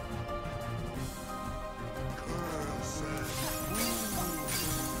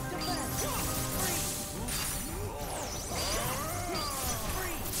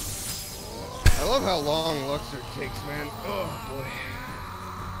 I love how long Luxor takes, man. Oh boy.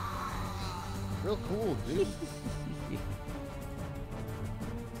 Real cool, dude.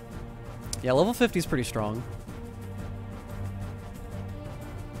 Yeah, level 50 is pretty strong.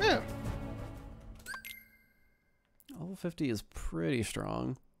 Yeah. Level 50 is pretty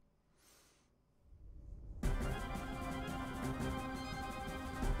strong.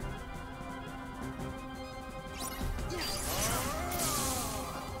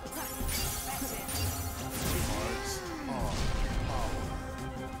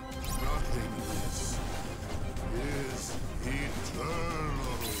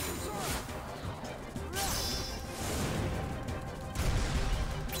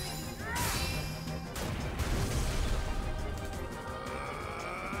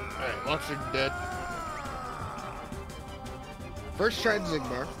 Luxor dead. First tried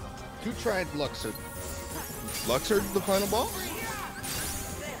Zigbar, 2 tried Luxor. Luxor's the final boss.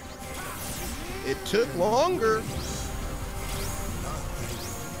 It took longer.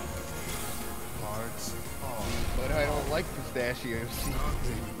 But I don't like pistachios.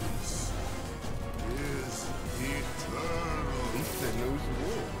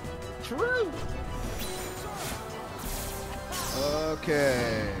 True.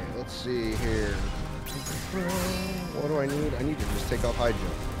 Okay, let's see here. What do I need? I need to just take off high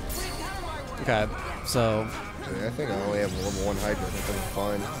jump. Okay, so I think I only have level 1 high jump. I think I'm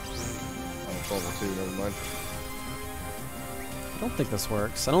fine. Oh, it's level 2, never mind. I don't think this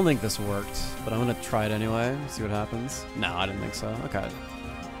works. I don't think this worked, but I'm gonna try it anyway, see what happens. No, I didn't think so. Okay.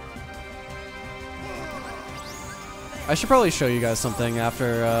 I should probably show you guys something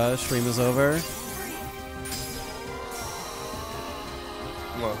after stream is over.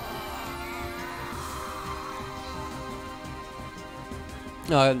 What?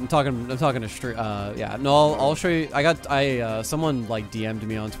 No, I'm talking to stream. Yeah, no, I'll show you. Someone like DM'd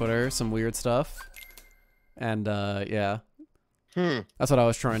me on Twitter some weird stuff, and yeah, that's what I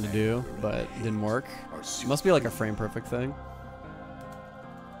was trying to do, but it didn't work. It must be like a frame perfect thing.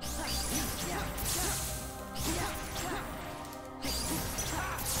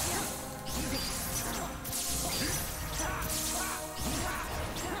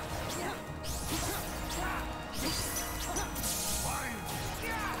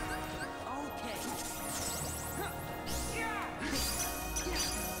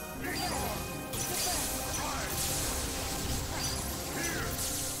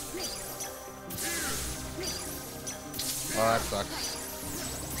 Oh, that sucks.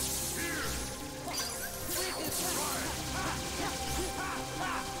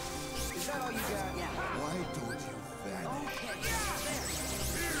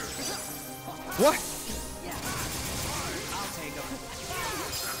 What?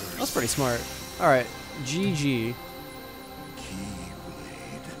 That's pretty smart. All right, GG.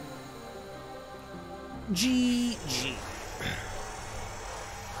 GG.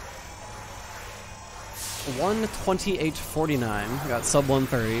 128.49. Got sub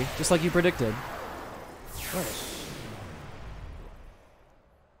 130, just like you predicted. Nice.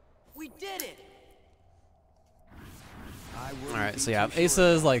 We did it. All right, so yeah, Asa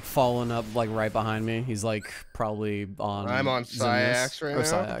is like following up like right behind me. He's like probably on. I'm on Syax right now.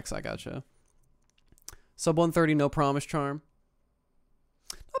 Syax, I gotcha. Sub 130, no promise charm.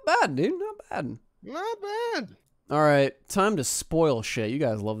 Not bad, dude. Not bad. Not bad. All right, time to spoil shit. You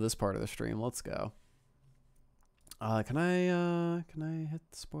guys love this part of the stream. Let's go. Can I hit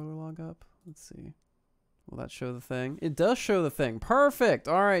the spoiler log up? Let's see. Will that show the thing? It does show the thing. Perfect.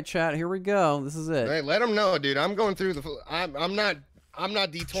 All right, chat. Here we go. This is it. Hey, let them know, dude. I'm going through the. I'm not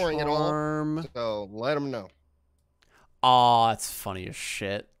detouring Charm. at all. So let them know. Aw, it's funny as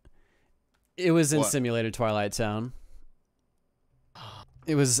shit. It was in What? Simulated Twilight Town.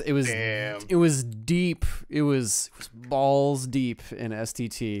 It was Damn. it was deep. It was balls deep in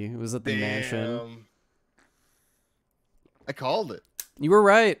STT. It was at the mansion. I called it. You were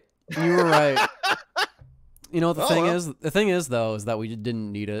right. You were right. You know what the Oh, thing well. is? The thing is though is that we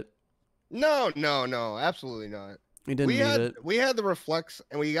didn't need it. No, absolutely not. We didn't need it. We had the reflex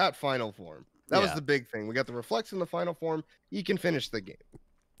and we got final form. That was Yeah. the big thing. We got the reflex in the final form. You can finish the game.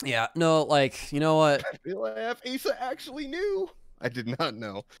 Yeah. No, like, you know what? I feel like if Asa actually knew. I did not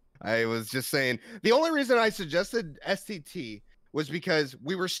know. I was just saying the only reason I suggested STT was because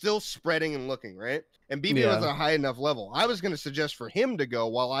we were still spreading and looking, right? And BB was at a high enough level. I was going to suggest for him to go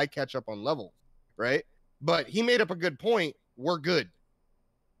while I catch up on level, right? But he made up a good point. We're good.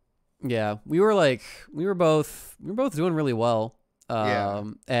 Yeah, we were both doing really well.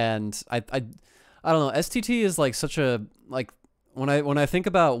 And I don't know. STT is like such a like when I think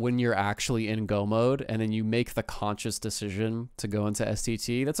about when you're actually in go mode and then you make the conscious decision to go into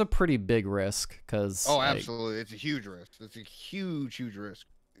STT, that's a pretty big risk because absolutely, it's a huge risk. It's a huge risk.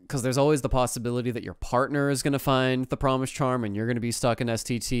 Because there's always the possibility that your partner is going to find the promised charm and you're going to be stuck in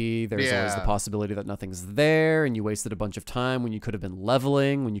STT. There's always the possibility that nothing's there and you wasted a bunch of time when you could have been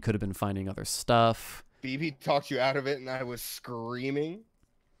leveling, when you could have been finding other stuff. BB talked you out of it and I was screaming.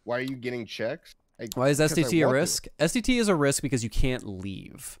 Why are you getting checks? Why is STT a risk? STT is a risk because you can't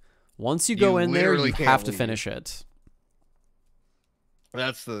leave. Once you go in there, you have to finish it.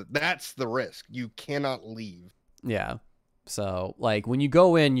 That's the risk. You cannot leave. Yeah. So, like, when you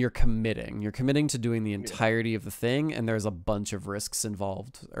go in, you're committing. You're committing to doing the entirety of the thing, and there's a bunch of risks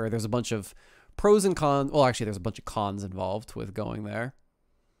involved. Or there's a bunch of pros and cons. Well, actually, there's a bunch of cons involved with going there.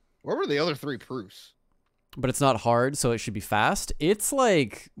 What were the other 3 proofs? But it's not hard, so it should be fast. It's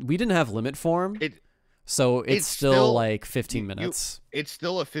like, we didn't have limit form, so it's still like 15 minutes. It's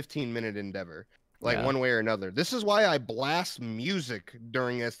still a 15-minute endeavor. Like, one way or another. This is why I blast music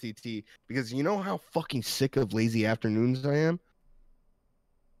during STT, because you know how fucking sick of lazy afternoons I am?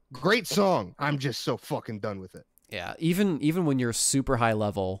 Great song. I'm just so fucking done with it. Yeah, even when you're super high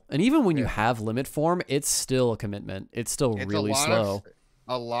level, and even when you have limit form, it's still a commitment. It's still really slow.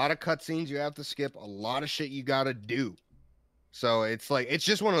 A lot of cutscenes you have to skip, a lot of shit you gotta do. So it's like, it's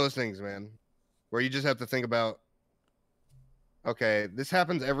just one of those things, man, where you just have to think about, okay, this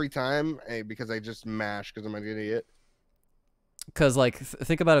happens every time because I just mash because I'm an idiot. Because, like,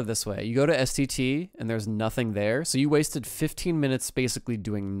 think about it this way. You go to STT, and there's nothing there. So you wasted 15 minutes basically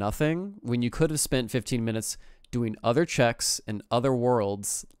doing nothing when you could have spent 15 minutes doing other checks and other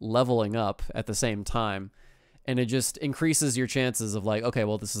worlds, leveling up at the same time. And it just increases your chances of, like, okay,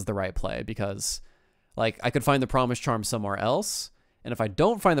 well, this is the right play. Because, like, I could find the Promised Charm somewhere else. And if I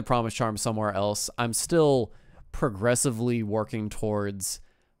don't find the Promised Charm somewhere else, I'm still progressively working towards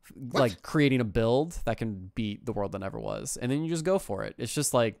like creating a build that can beat the world that never was, and then you just go for it. It's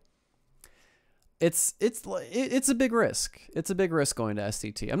just like it's a big risk. It's a big risk going to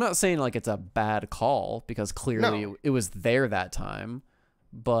STT. I'm not saying like it's a bad call because clearly it was there that time,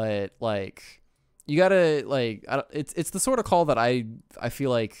 but like you gotta like it's the sort of call that I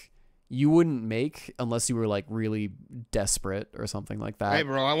feel like you wouldn't make unless you were like really desperate or something like that. Hey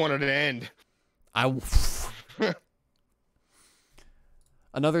bro, I wanted it to end.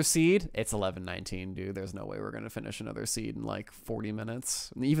 Another seed, it's 11:19, dude. There's no way we're gonna finish another seed in like 40 minutes.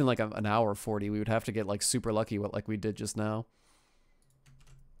 Even like an hour 40, we would have to get like super lucky like we did just now.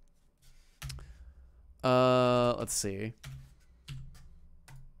 Let's see.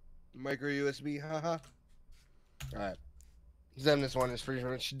 Micro USB, haha. Alright. This one is pretty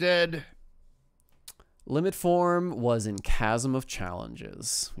much dead. Limit form was in Chasm of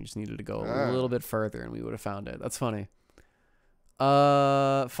Challenges. We just needed to go a little bit further and we would have found it. That's funny.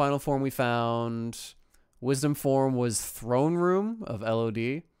 Final form we found. Wisdom form was Throne Room of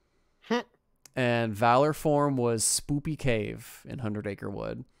LOD. And Valor form was Spoopy Cave in 100 Acre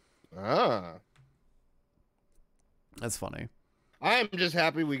Wood. Ah. That's funny. I'm just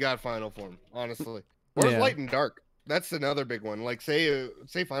happy we got final form, honestly. Where's Light and Dark? That's another big one. Like, say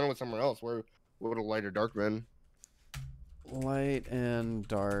final was somewhere else. Where would a Light or Dark been? Light and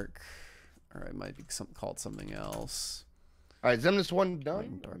Dark. Or it might be called something else. All right, Zemnis 1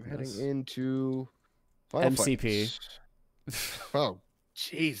 done. I'm heading into final MCP. Oh,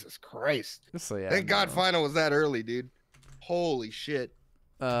 Jesus Christ. So, yeah, Thank God final was that early, dude. Holy shit.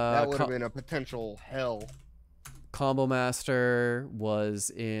 That would have been a potential hell. Combo Master was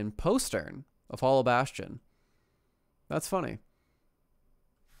in Postern of Hollow Bastion. That's funny.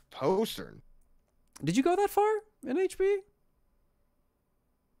 Postern? Did you go that far in HB?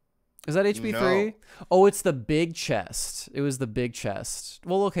 Is that HB3? No. Oh, it's the big chest. It was the big chest.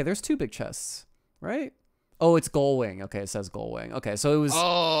 Well, okay, there's 2 big chests, right? Oh, it's Gullwing. Okay, it says Gullwing. Okay, so it was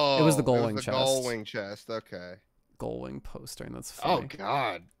the Gullwing chest. Gullwing chest, okay. Gullwing Postern, that's funny. Oh,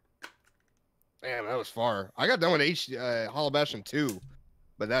 God. Damn, that was far. I got done with Hollow Bastion 2,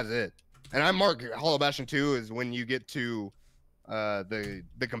 but that's it. And I mark Hollow Bastion 2 as when you get to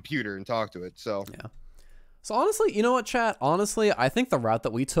the computer and talk to it, so. Yeah. So honestly, you know what, chat? Honestly, I think the route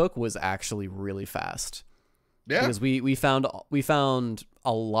that we took was actually really fast. Yeah. Because we found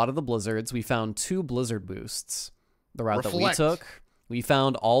a lot of the blizzards. We found 2 blizzard boosts. The route that we took, We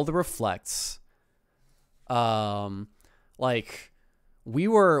found all the reflects. Like we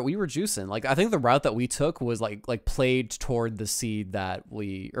were juicing. Like I think the route that we took was like played toward the seed that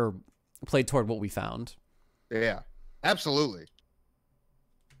or played toward what we found. Yeah, absolutely.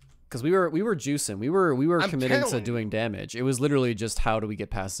 Because we were juicing. We were committing to doing damage. It was literally just how do we get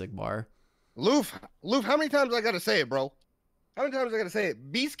past Sigmar. Loof, how many times I gotta say it, bro? How many times I gotta say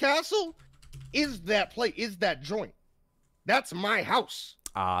it? Beast Castle is that joint. That's my house.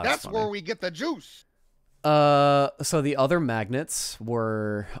 That's where we get the juice. So the other magnets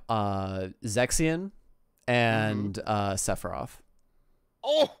were Zexion and Sephiroth.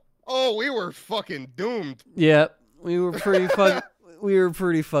 Oh, we were fucking doomed. Yeah, we were pretty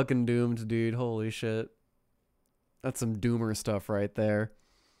fucking doomed, dude. Holy shit. That's some doomer stuff right there.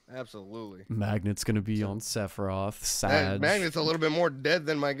 Absolutely. Magnet's gonna be on Sephiroth. Sad. Magnet's a little bit more dead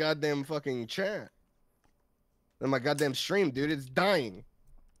than my goddamn fucking chat. Than my goddamn stream, dude. It's dying.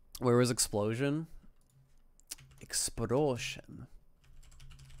 Where was Explosion? Explosion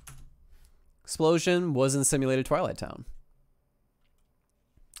was in Simulated Twilight Town.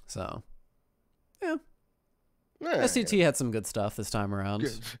 So, yeah. SCT had some good stuff this time around.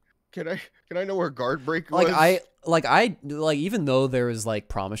 Can I know where Guard Break was? Even though there is like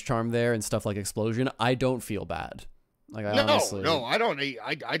Promise Charm there and stuff like Explosion, I don't feel bad. Like I honestly, I don't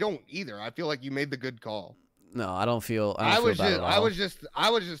either. I feel like you made the good call. No, I don't feel. I was just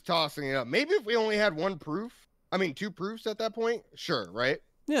tossing it up. Maybe if we only had two proofs at that point, sure, right?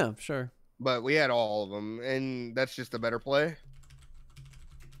 Yeah, sure. But we had all of them, and that's just a better play.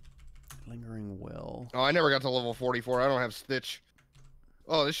 Lingering Will. Oh, I never got to level 44. I don't have Stitch.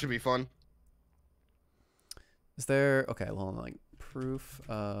 Oh, this should be fun. Is there... Okay, well, like, proof.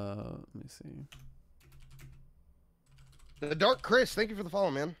 Let me see. The Dark Chris, thank you for the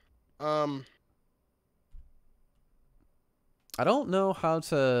follow, man. I don't know how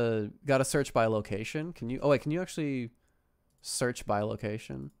to... Gotta search by location. Can you... Oh, wait, can you actually search by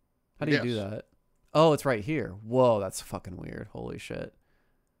location? How do you do that? Oh, it's right here. Whoa, that's fucking weird. Holy shit.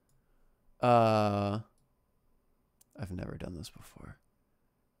 I've never done this before.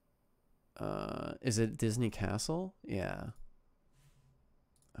 Is it Disney Castle? Yeah.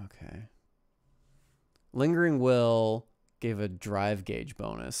 Okay. Lingering Will gave a drive gauge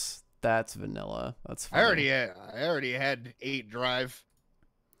bonus. That's vanilla. That's funny. I already had 8 drive.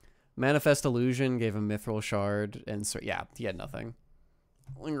 Manifest Illusion gave a mithril shard, and so yeah, he had nothing.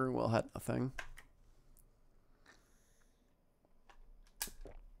 Lingering Will had nothing.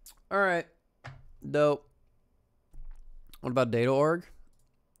 All right. Dope. What about data.org?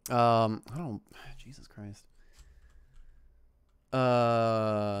 I don't. Jesus Christ.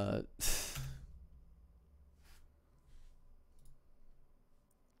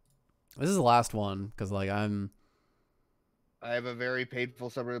 This is the last one because, like, I have a very painful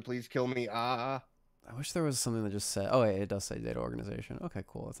subreddit. Please kill me. I wish there was something that just said. Oh, wait, it does say data organization. Okay,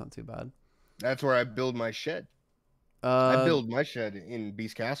 cool. That's not too bad. That's where I build my shed. I build my shed in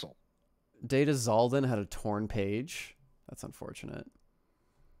Beast Castle. Data Zalden had a torn page. That's unfortunate.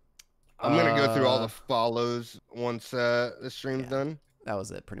 I'm gonna go through all the follows once the stream's done. That was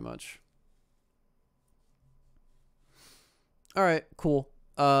it, pretty much. All right, cool.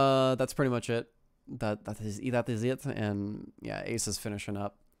 That's pretty much it. That is it. And yeah, Ace is finishing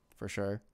up for sure.